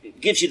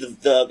gives you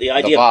the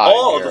idea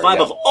of the vibe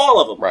of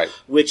all of them. Right.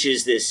 Which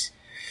is this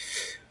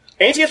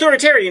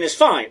anti-authoritarian is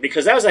fine,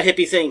 because that was a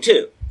hippie thing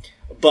too.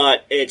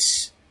 But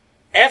it's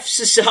F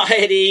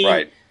society.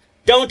 Right.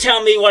 Don't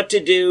tell me what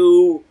to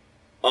do.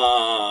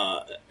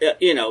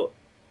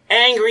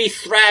 Angry,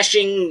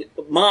 thrashing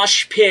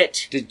mosh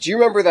pit. Did you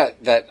remember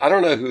that I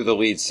don't know who the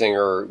lead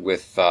singer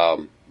with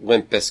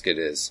Limp Bizkit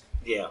is.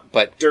 Yeah.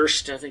 But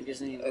Durst, I think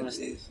his name was.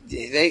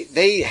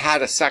 They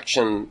had a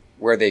section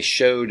where they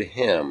showed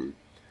him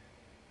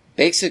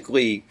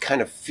basically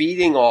kind of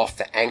feeding off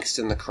the angst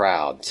in the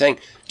crowd, saying,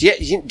 do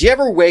you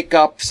ever wake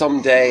up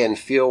someday and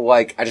feel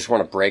like, I just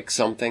want to break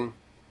something?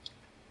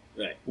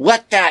 Right.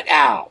 Let that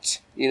out.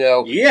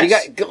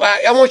 Yes.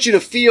 I want you to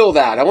feel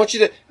that. I want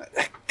you to,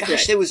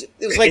 gosh, it was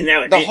like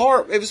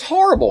it was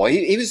horrible.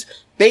 He was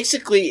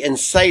basically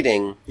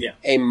inciting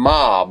a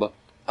mob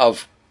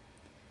of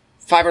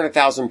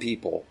 500,000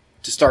 people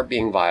to start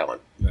being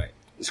violent. Right.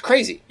 It's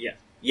crazy. Yeah.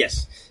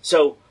 Yes.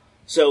 So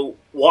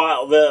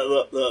while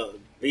the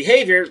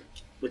behavior,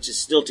 which is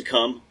still to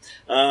come,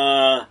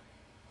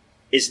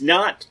 is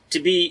not to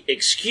be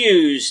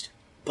excused,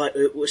 but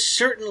it was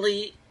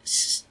certainly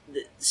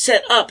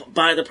set up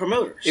by the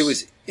promoters.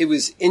 It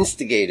was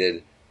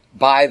instigated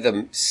by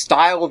the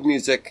style of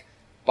music,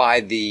 by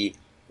the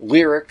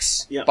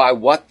lyrics, by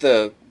what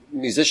the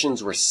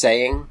musicians were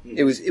saying. Mm-hmm.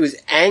 It was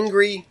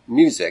angry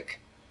music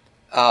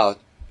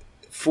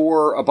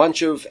for a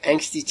bunch of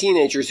angsty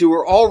teenagers who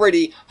were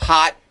already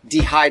hot,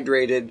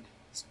 dehydrated,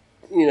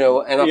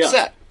 and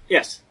upset.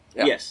 Yes.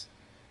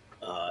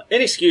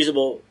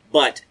 Inexcusable,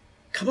 but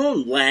come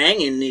on,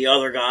 Lang and the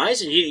other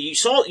guys, and you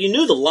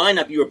knew the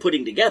lineup you were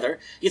putting together.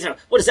 You thought,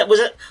 what is that?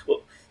 Were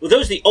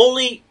those the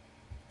only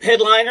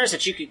headliners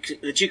that you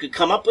could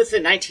come up with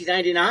in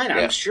 1999?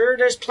 Yeah. I'm sure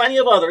there's plenty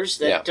of others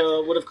that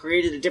would have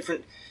created a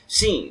different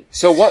scene.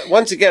 So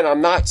once again,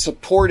 I'm not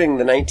supporting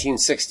the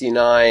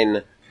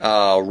 1969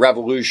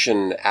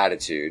 revolution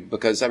attitude,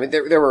 because I mean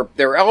there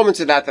were elements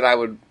of that I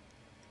would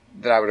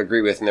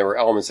agree with, and there were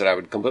elements that I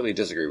would completely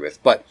disagree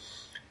with. But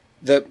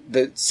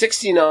the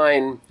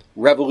 69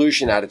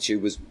 revolution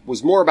attitude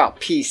was more about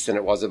peace than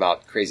it was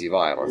about crazy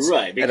violence.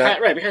 Right,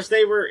 because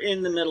they were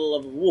in the middle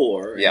of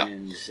war. Yeah,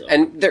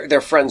 and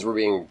their friends were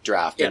being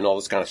drafted and all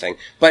this kind of thing.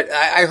 But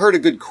I heard a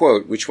good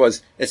quote, which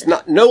was, "It's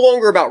no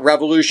longer about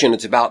revolution;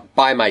 it's about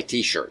buy my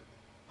T-shirt."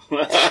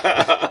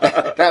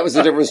 That was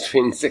the difference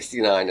between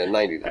 69 and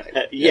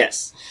 99.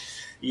 Yes,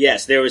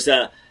 there was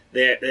there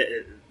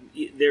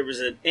was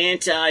an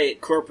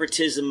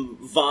anti-corporatism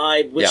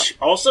vibe, which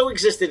also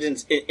existed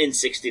in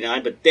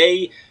 69, but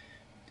they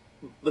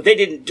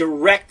didn't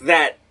direct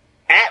that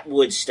at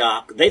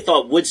Woodstock. They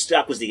thought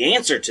Woodstock was the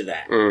answer to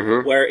that.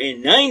 Mm-hmm. Where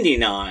in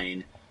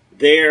 99,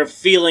 they're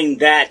feeling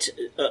that,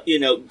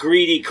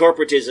 greedy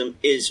corporatism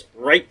is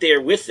right there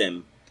with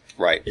them.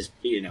 Right.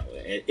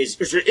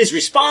 Is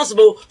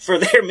responsible for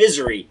their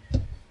misery.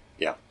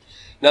 Yeah.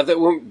 Now that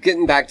we're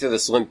getting back to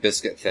this Limp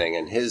Bizkit thing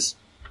and his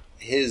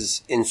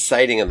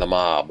inciting of the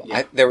mob,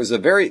 there was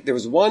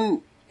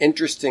one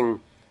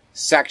interesting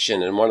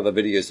section in one of the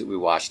videos that we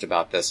watched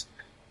about this,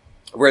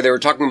 where they were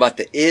talking about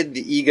the id,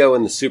 the ego,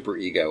 and the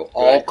superego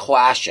all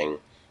clashing.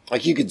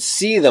 Like you could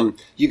see them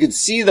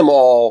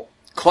all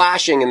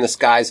clashing in this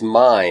guy's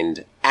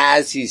mind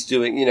as he's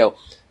doing,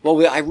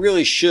 well, I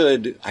really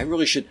should, no. I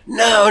really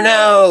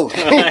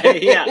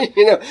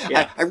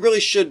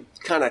should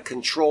kind of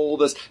control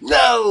this.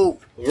 No,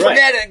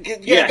 forget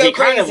it. He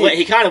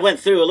kind of went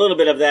through a little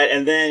bit of that,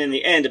 and then in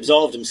the end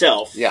absolved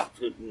himself. Yeah,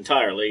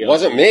 entirely.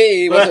 Wasn't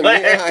me.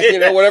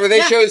 Whatever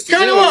they chose to do.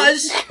 Kind of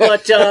was,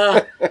 but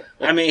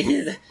I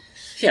mean,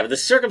 but the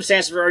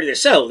circumstances were already there.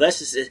 So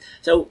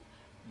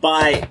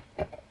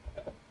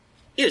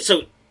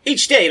so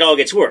each day it all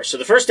gets worse. So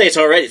the first day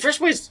first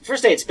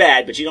day it's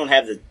bad, but you don't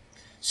have the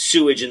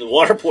sewage and the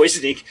water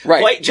poisoning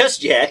quite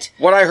just yet.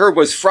 What I heard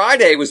was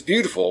Friday was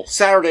beautiful.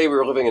 Saturday we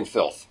were living in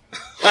filth.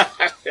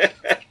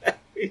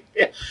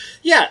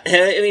 Yeah.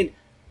 I mean,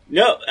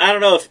 no, I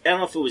don't know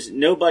if it was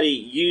nobody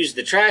used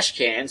the trash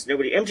cans,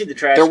 nobody emptied the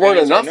trash cans. There weren't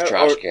enough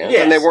trash cans,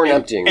 and they weren't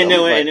emptying them.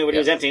 And nobody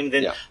was emptying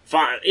them. Then,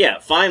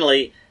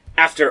 finally,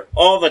 after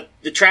all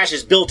the trash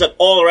is built up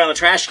all around the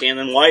trash can,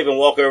 then why even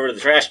walk over to the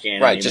trash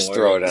can anymore? Just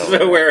throw it out.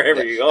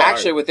 Wherever you go.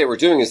 Actually, what they were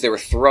doing is they were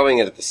throwing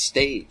it at the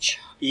stage.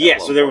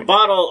 Yes, so there were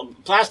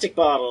plastic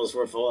bottles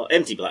were full,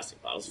 empty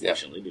plastic bottles,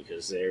 fortunately,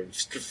 because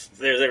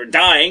they're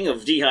dying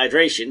of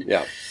dehydration.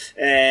 Yeah.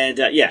 And,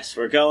 yes,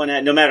 we're going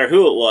at, no matter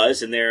who it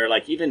was, and they're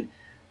like even,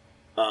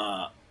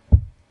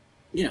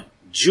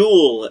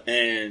 Jewel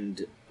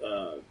and,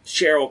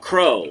 Sheryl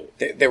Crow.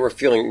 They were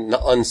feeling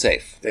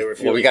unsafe.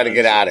 We got to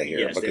get out of here.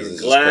 Yes, because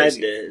they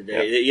were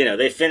glad.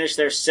 They finished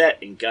their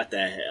set and got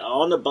the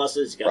hell on the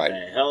buses, got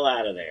the hell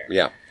out of there.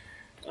 Yeah.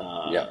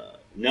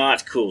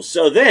 Not cool.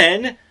 So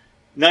then,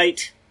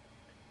 night.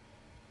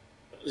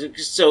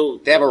 So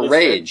they have a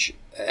rage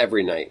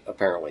every night,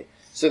 apparently.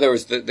 So there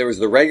was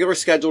the regular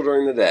schedule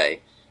during the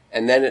day,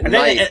 and then at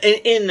night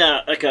in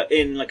like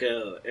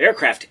a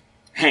aircraft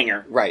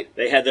hangar. Right.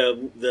 They had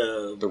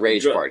the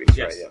rage parties.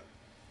 Yes. Right.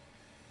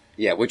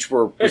 Yeah, which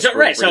were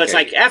right. So it's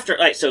like after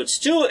so it's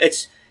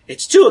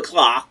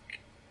 2:00.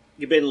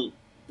 The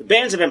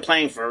bands have been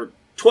playing for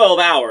 12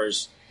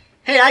 hours.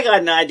 Hey, I got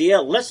an idea.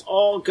 Let's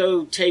all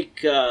go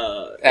take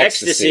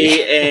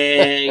ecstasy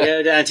and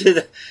go down to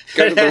the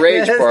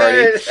rage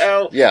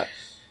party. Yeah,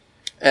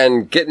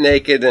 and get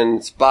naked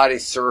and body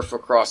surf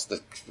across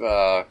the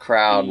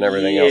crowd and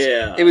everything else.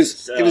 It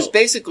was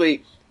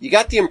basically, you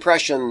got the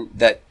impression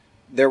that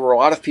there were a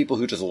lot of people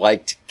who just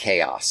liked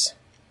chaos.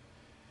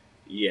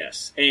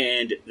 Yes,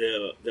 and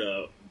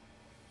the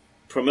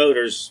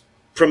promoters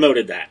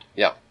promoted that.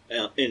 Yeah,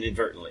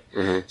 inadvertently.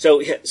 Mm-hmm.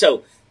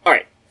 So all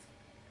right.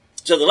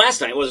 So the last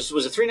night was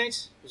it 3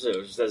 nights?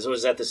 Was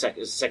that the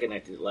second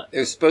night? It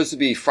was supposed to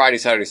be Friday,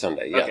 Saturday,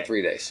 Sunday. Yeah, okay.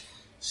 3 days.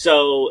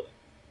 So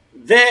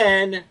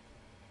then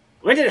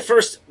when did the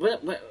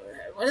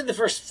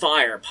first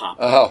fire pop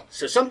up? Oh.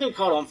 So something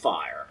caught on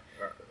fire.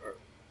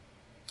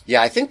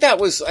 Yeah, I think that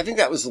was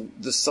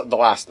the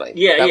last night.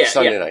 Yeah, that was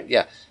Sunday night.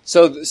 Yeah.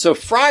 So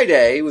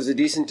Friday was a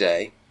decent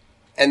day,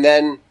 and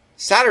then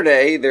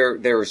Saturday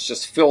there was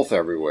just filth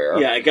everywhere.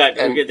 Yeah,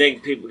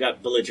 people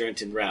got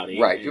belligerent and rowdy.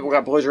 Right, people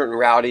got belligerent and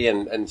rowdy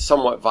and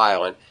somewhat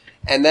violent.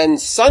 And then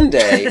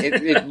Sunday,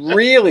 it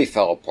really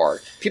fell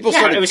apart. People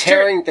started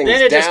tearing things down.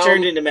 Then it just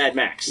turned into Mad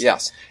Max.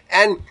 Yes,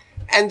 and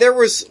there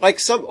was like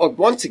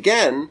once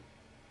again,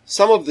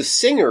 some of the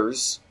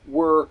singers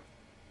were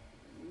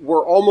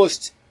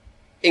almost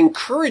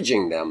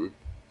encouraging them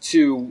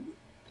to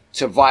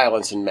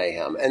violence and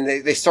mayhem, and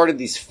they started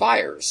these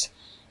fires,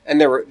 and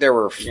there were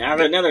now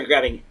they're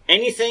grabbing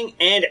anything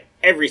and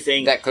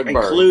everything that could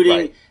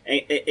including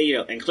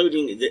burn,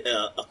 including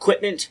the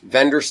equipment,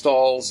 vendor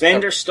stalls. They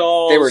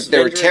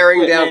were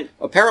tearing down.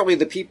 Apparently,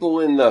 the people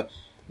in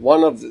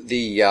one of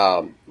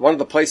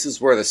the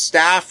places where the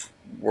staff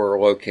were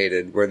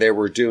located, where they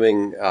were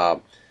doing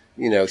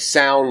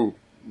sound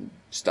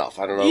stuff.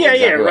 I don't know.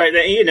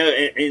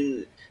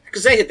 Right.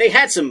 Because they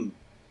had some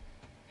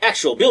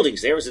actual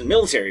buildings there. It was a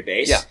military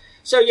base. Yeah.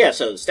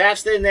 So the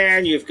staff's in there,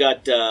 and you've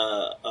got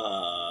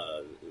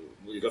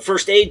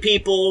first aid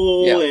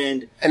people,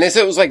 and they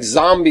said it was like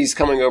zombies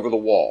coming over the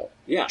wall.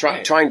 Yeah,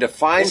 trying to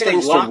find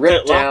things to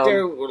rip down.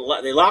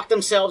 They locked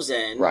themselves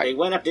in. Right. They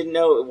went up, didn't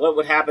know what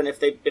would happen if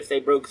they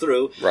broke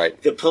through.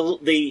 Right.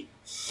 The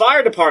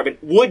fire department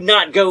would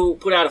not go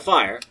put out a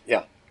fire.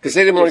 Yeah, because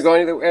they didn't want to go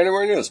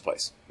anywhere near this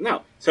place.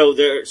 No. So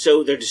they're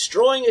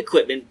destroying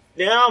equipment.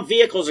 Now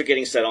vehicles are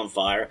getting set on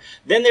fire.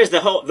 Then there's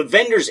the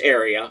vendors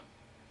area.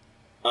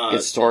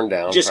 Gets torn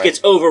down. Gets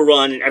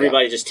overrun, and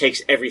everybody just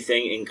takes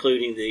everything,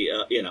 including the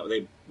I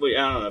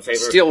don't know if they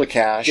steal the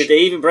cash. Did they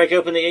even break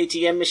open the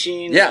ATM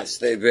machine? Yes,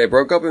 they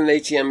broke open the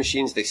ATM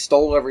machines. They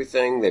stole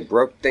everything. They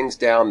broke things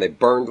down. They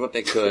burned what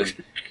they could.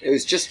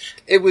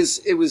 It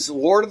was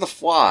Lord of the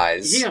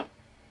Flies. Yeah.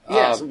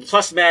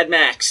 Plus Mad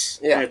Max.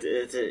 Yeah.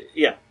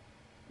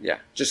 Yeah.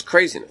 Just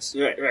craziness.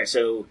 Right.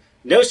 So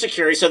no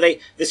security. So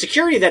the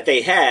security that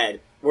they had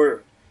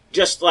were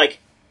just like,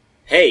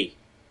 hey.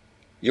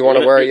 You want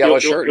to wear a yellow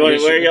shirt? You want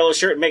to wear a yellow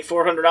shirt and make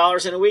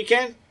 $400 in a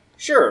weekend?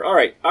 Sure. All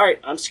right.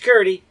 I'm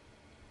security.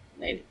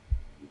 They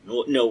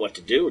didn't know what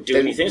to do or do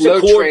anything. No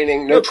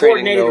training, no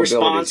coordinated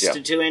response to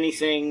do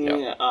anything.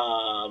 Yeah.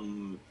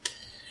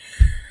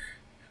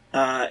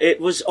 It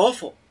was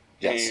awful.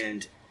 Yes.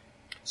 And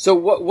so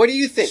what do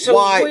you think?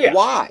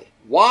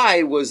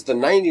 Why was the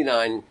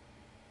 99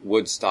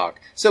 Woodstock?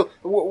 So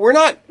we're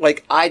not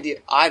like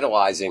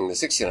idolizing the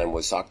 69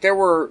 Woodstock. There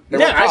were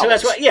problems.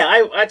 That's why.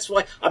 Yeah, that's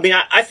why. I mean,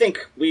 I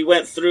think we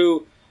went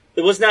through.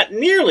 It was not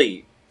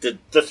nearly the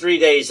 3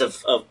 days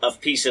of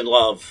peace and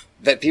love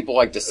that people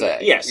like to say.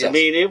 Yes. I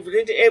mean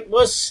it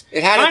was.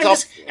 It had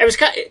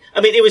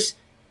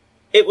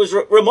it was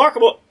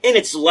remarkable in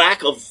its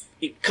lack of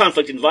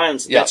conflict and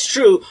violence. Yeah. That's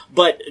true,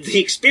 but the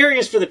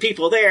experience for the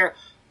people there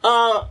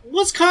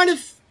was kind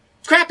of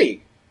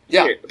crappy.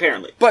 Yeah,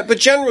 apparently. But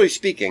generally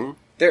speaking,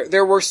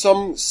 there were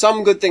some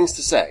good things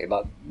to say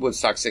about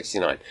Woodstock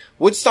 69.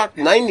 Woodstock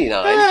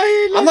 99,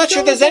 I'm not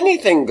sure there's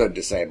anything good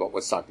to say about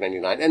Woodstock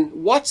 99.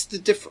 And what's the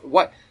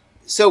difference?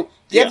 So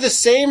you have the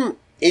same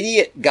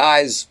idiot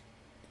guys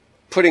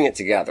putting it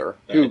together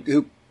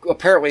who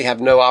apparently have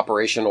no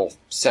operational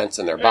sense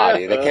in their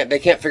body. They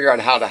can't figure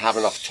out how to have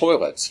enough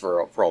toilets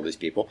for all these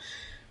people.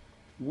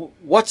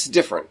 What's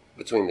different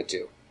between the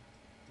two?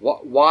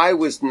 Why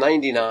was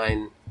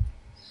 99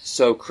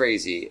 so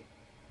crazy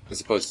as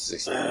opposed to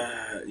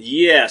 69?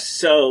 Yes.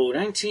 So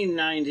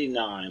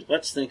 1999.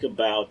 Let's think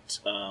about.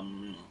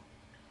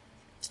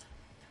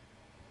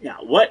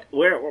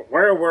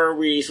 Where were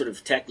we, sort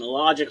of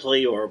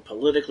technologically or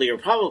politically, or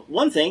probably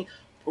one thing?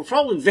 We're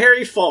probably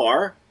very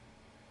far.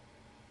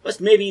 That's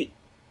maybe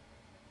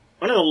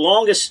one of the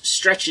longest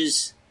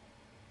stretches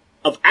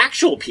of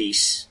actual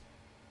peace,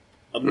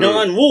 of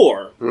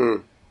non-war,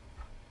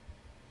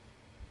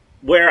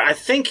 where I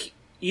think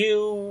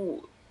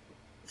you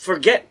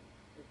forget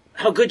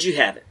how good you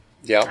have it.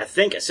 Yeah. I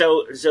think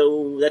so.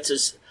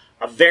 That's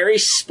a very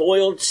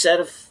spoiled set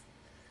of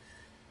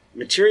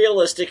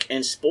materialistic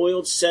and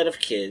spoiled set of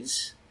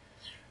kids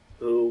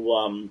who,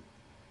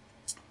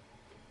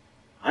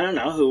 I don't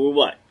know, who were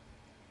what?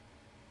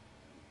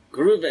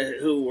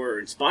 Who were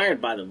inspired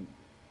by them.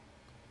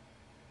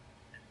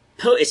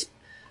 It's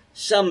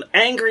some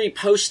angry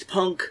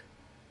post-punk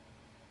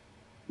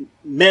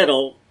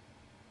metal,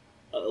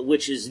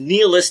 which is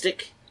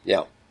nihilistic.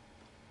 Yeah.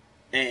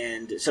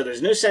 And so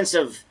there's no sense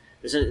of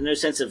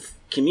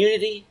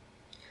community.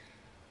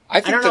 I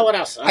don't know what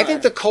else. I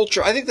think the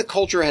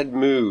culture had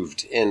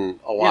moved in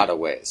a lot of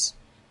ways.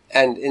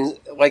 And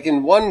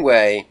in one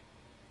way,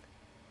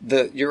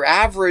 your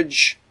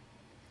average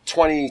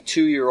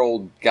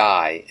 22-year-old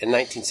guy in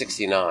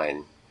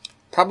 1969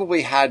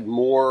 probably had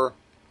more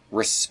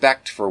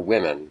respect for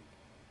women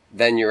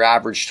than your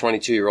average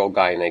 22-year-old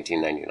guy in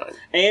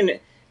 1999.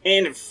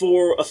 and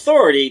for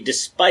authority,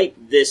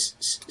 despite this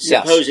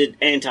supposed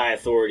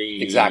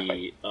anti-authority.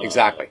 Exactly.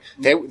 Exactly.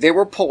 They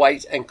were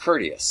polite and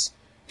courteous.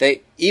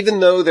 Even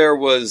though there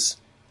was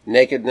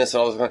nakedness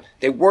and all this,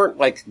 they weren't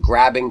like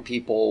grabbing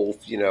people,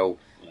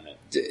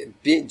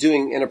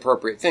 doing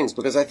inappropriate things,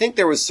 because I think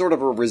there was sort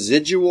of a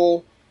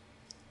residual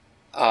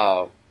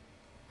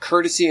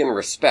courtesy and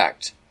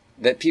respect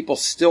that people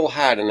still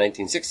had in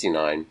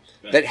 1969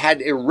 that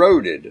had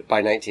eroded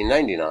by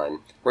 1999,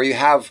 where you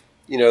have,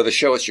 the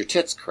show us your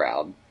tits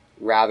crowd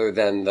rather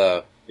than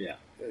the... Yeah.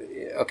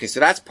 Okay, so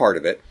that's part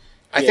of it.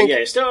 I think...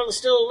 Yeah,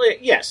 still,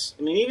 yes.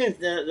 I mean, even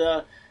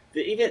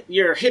even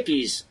your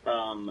hippies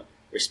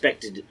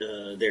respected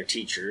their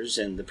teachers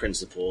and the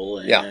principal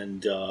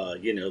and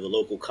the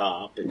local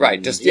cop. And, right,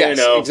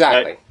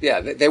 exactly.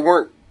 They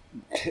weren't...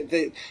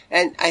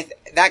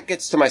 that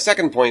gets to my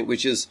second point,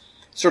 which is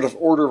sort of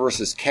order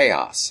versus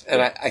chaos.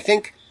 And I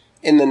think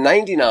in the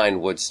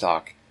 99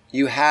 Woodstock,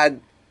 you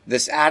had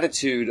this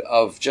attitude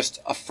of just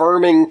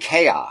affirming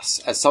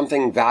chaos as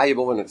something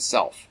valuable in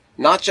itself.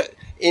 Not just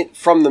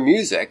from the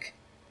music,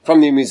 from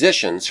the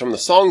musicians, from the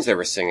songs they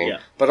were singing,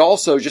 but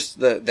also just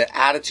the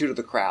attitude of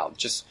the crowd.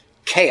 Just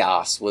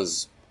chaos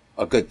was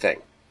a good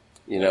thing.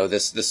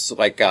 This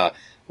like,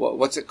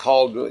 what's it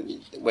called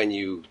when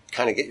you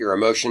kind of get your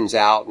emotions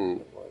out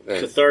and...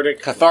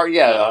 cathartic.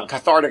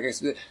 Cathartic.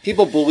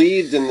 People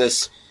believed in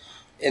this,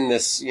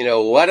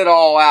 let it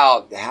all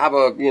out,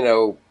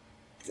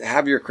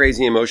 have your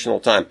crazy emotional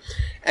time.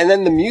 And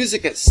then the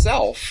music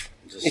itself,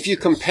 if you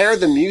compare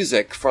the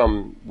music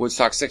from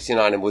Woodstock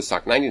 69 and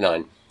Woodstock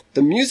 99,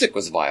 the music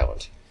was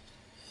violent.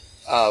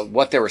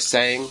 What they were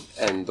saying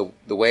and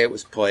the way it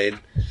was played.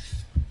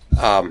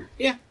 And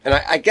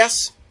I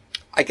guess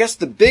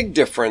the big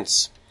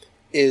difference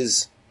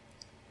is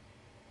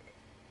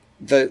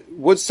the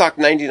Woodstock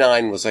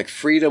 99 was like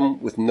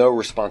freedom with no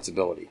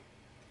responsibility.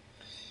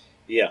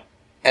 Yeah.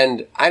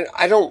 And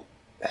I don't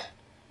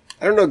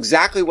know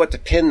exactly what to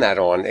pin that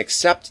on,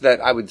 except that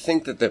I would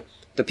think that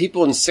the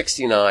people in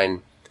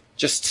 69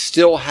 just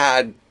still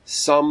had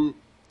some,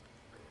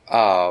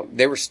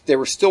 they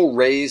were still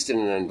raised in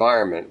an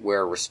environment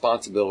where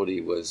responsibility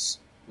was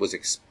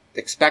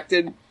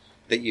expected,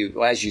 that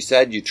you, as you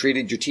said, you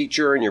treated your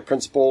teacher and your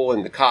principal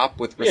and the cop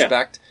with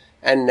respect. Yeah.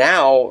 And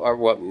now, or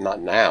well,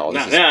 not now.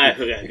 God, I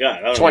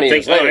don't 20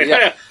 years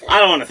later. I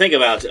don't want to think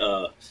about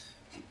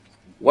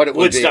what it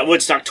would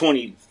Woodstock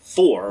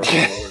 24.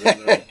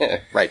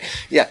 Right.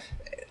 Yeah.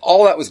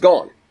 All that was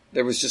gone.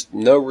 There was just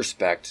no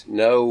respect,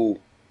 no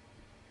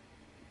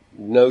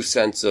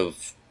sense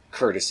of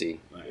courtesy.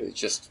 Right. It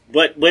just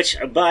but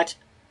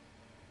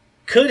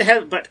could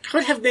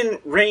have been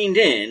reined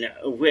in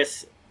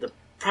with the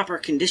proper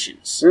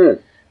conditions.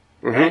 Mm.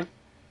 Mm-hmm. Right?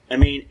 I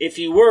mean, if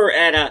you were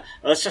at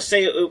let's just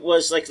say it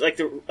was like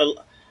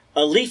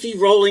a leafy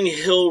rolling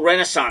hill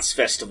Renaissance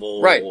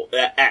festival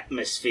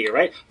atmosphere,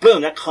 right?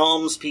 Boom, that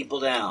calms people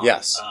down.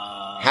 Yes.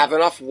 Have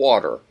enough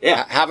water.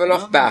 Yeah. Have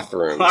enough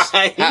bathrooms.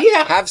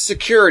 Yeah. Have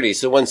security,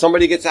 so when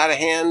somebody gets out of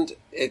hand,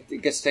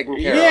 it gets taken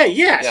care of.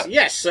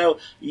 Yes. So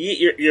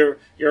you're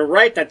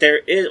right that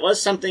there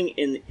was something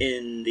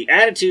in the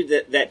attitude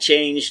that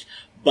changed,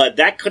 but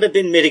that could have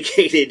been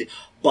mitigated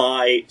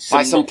by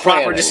some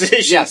proper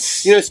decisions. Yes.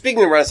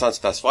 Speaking of Renaissance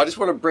Festival, I just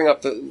want to bring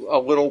up a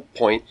little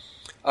point.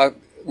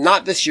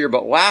 Not this year,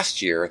 but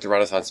last year at the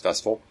Renaissance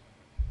Festival,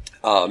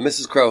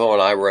 Mrs. Crowhill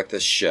and I were at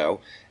this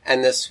show,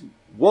 and this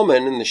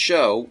woman in the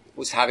show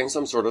was having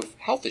some sort of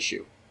health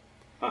issue.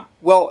 Huh.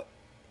 Well,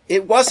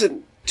 it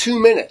wasn't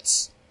 2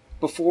 minutes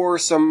before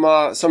some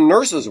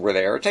nurses were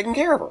there taking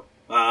care of her.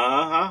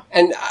 Uh-huh.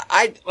 And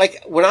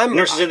when I'm...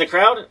 Nurses in the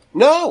crowd?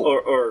 No.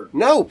 Or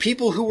no,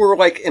 people who were,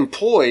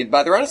 employed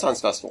by the Renaissance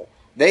Festival.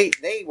 They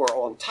were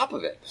on top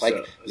of it.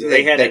 So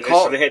they had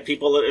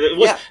people...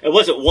 It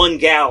wasn't one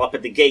gal up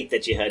at the gate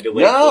that you had to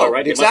wait for,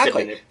 right?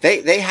 Exactly.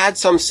 They had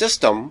some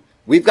system.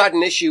 We've got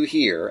an issue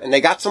here, and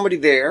they got somebody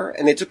there,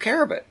 and they took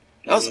care of it.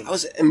 I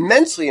was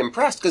immensly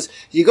impressed, because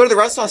you go to the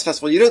Renaissance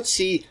Festival, you don't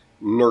see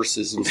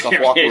nurses and stuff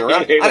walking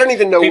around. I don't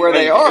even know where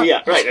they are.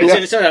 Yeah,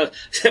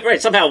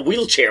 right. Somehow a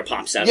wheelchair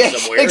pops out of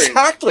somewhere.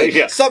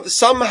 Exactly.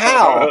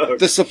 Somehow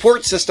the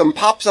support system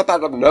pops up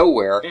out of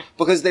nowhere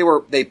because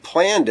they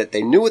planned it.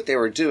 They knew what they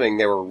were doing.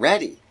 They were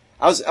ready.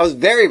 I was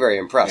very, very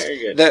impressed.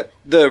 Very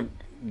good.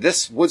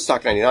 This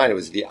Woodstock 99, it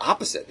was the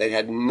opposite. They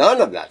had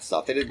none of that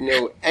stuff. They didn't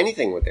know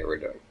anything what they were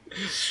doing.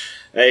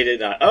 They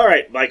did not. All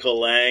right, Michael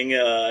Lang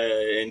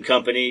and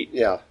company.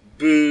 Yeah.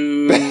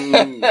 Boo.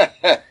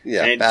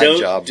 Yeah, and bad don't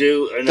job.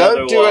 do another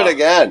Don't do it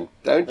again.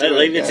 Don't do it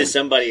Leave again. it to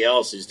somebody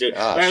else who's doing.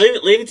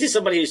 Leave it to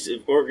somebody who's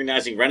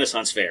organizing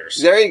Renaissance fairs.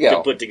 There you go.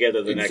 To put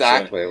together the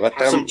exactly. next one. Let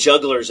Have some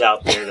jugglers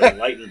out there to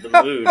lighten the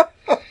mood.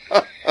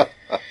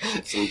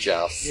 Some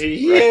jousts.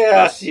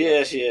 Yes.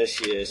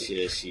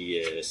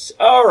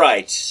 All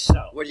right.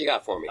 So, what do you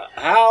got for me?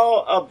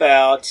 How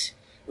about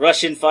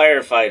Russian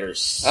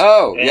firefighters?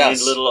 Oh, and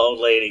yes. little old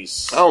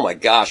ladies. Oh my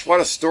gosh,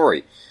 what a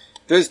story!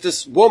 There's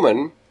this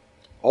woman.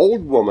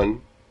 Old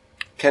woman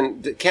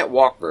can't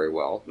walk very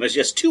well. There's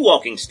just two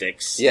walking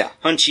sticks. Yeah.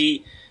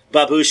 Hunchy,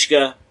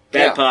 Babushka,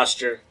 bad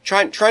posture.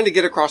 Trying to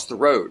get across the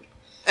road.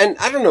 And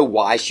I don't know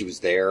why she was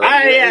there.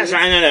 Yes,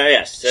 I know,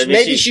 yes. I mean,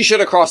 maybe she should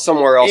have crossed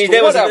somewhere else.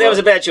 That was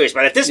a bad choice.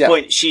 But at this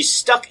point, she's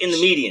stuck in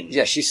the median.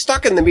 Yeah, she's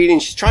stuck in the median.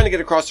 She's trying to get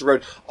across the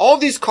road. All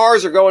these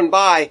cars are going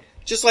by,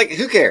 just like,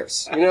 who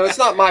cares? It's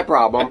not my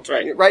problem. That's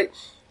right. Right?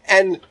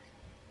 And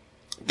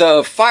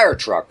the fire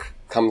truck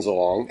comes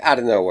along out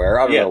of nowhere.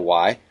 I don't know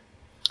why.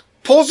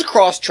 Pulls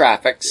across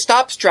traffic,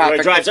 stops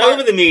traffic. Drives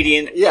over the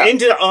median,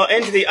 into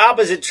the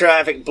opposite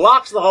traffic,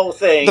 blocks the whole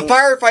thing. The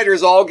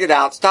firefighters all get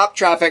out, stop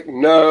traffic,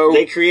 no.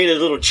 They create a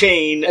little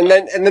chain. And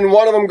then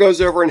one of them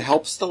goes over and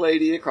helps the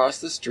lady across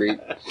the street.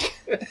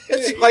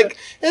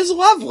 It's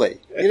lovely.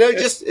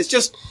 It's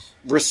just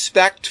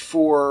respect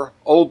for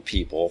old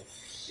people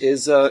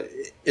is a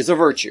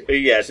virtue.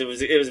 Yes, it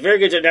was very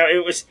good. Now,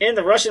 it was in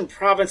the Russian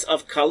province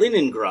of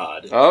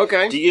Kaliningrad. Oh,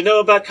 okay. Do you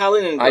know about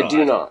Kaliningrad? I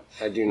do not.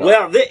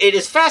 Well, it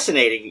is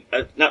fascinating.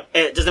 Now,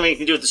 it doesn't have anything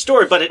to do with the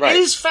story, but it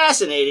is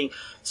fascinating.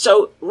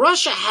 So,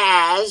 Russia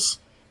has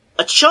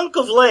a chunk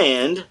of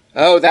land.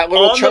 Oh, that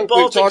little chunk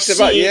we talked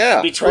about.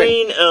 Yeah,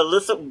 between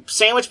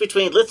sandwiched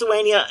between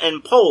Lithuania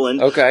and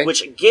Poland. Okay.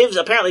 Which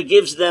apparently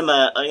gives them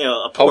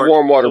a port, a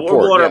warm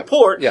water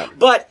port. Yeah.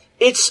 But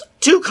it's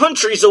 2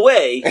 countries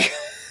away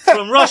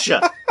from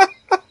Russia.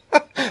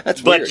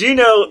 That's weird. But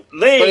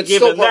they ain't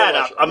giving that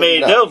up. I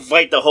mean, they'll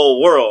fight the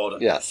whole world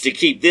to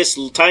keep this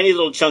tiny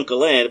little chunk of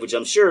land, which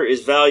I'm sure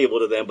is valuable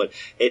to them. But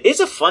it is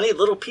a funny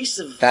little piece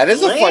of land. That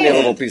is a funny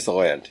little piece of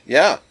land.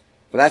 Yeah.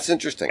 Well, that's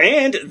interesting.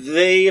 And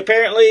they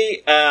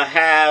apparently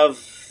have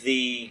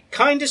the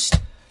kindest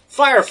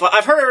firefighter.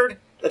 I've heard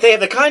that they have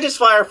the kindest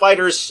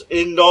firefighters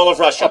in all of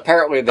Russia.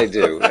 Apparently they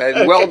do.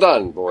 And well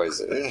done,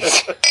 boys.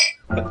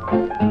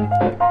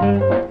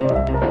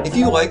 If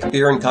you like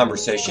Beer and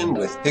Conversation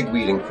with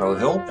Pigweed and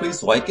Crowhill,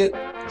 please like it,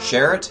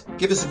 share it,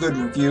 give us a good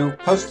review,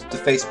 post it to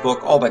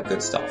Facebook, all that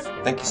good stuff.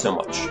 Thank you so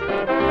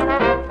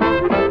much.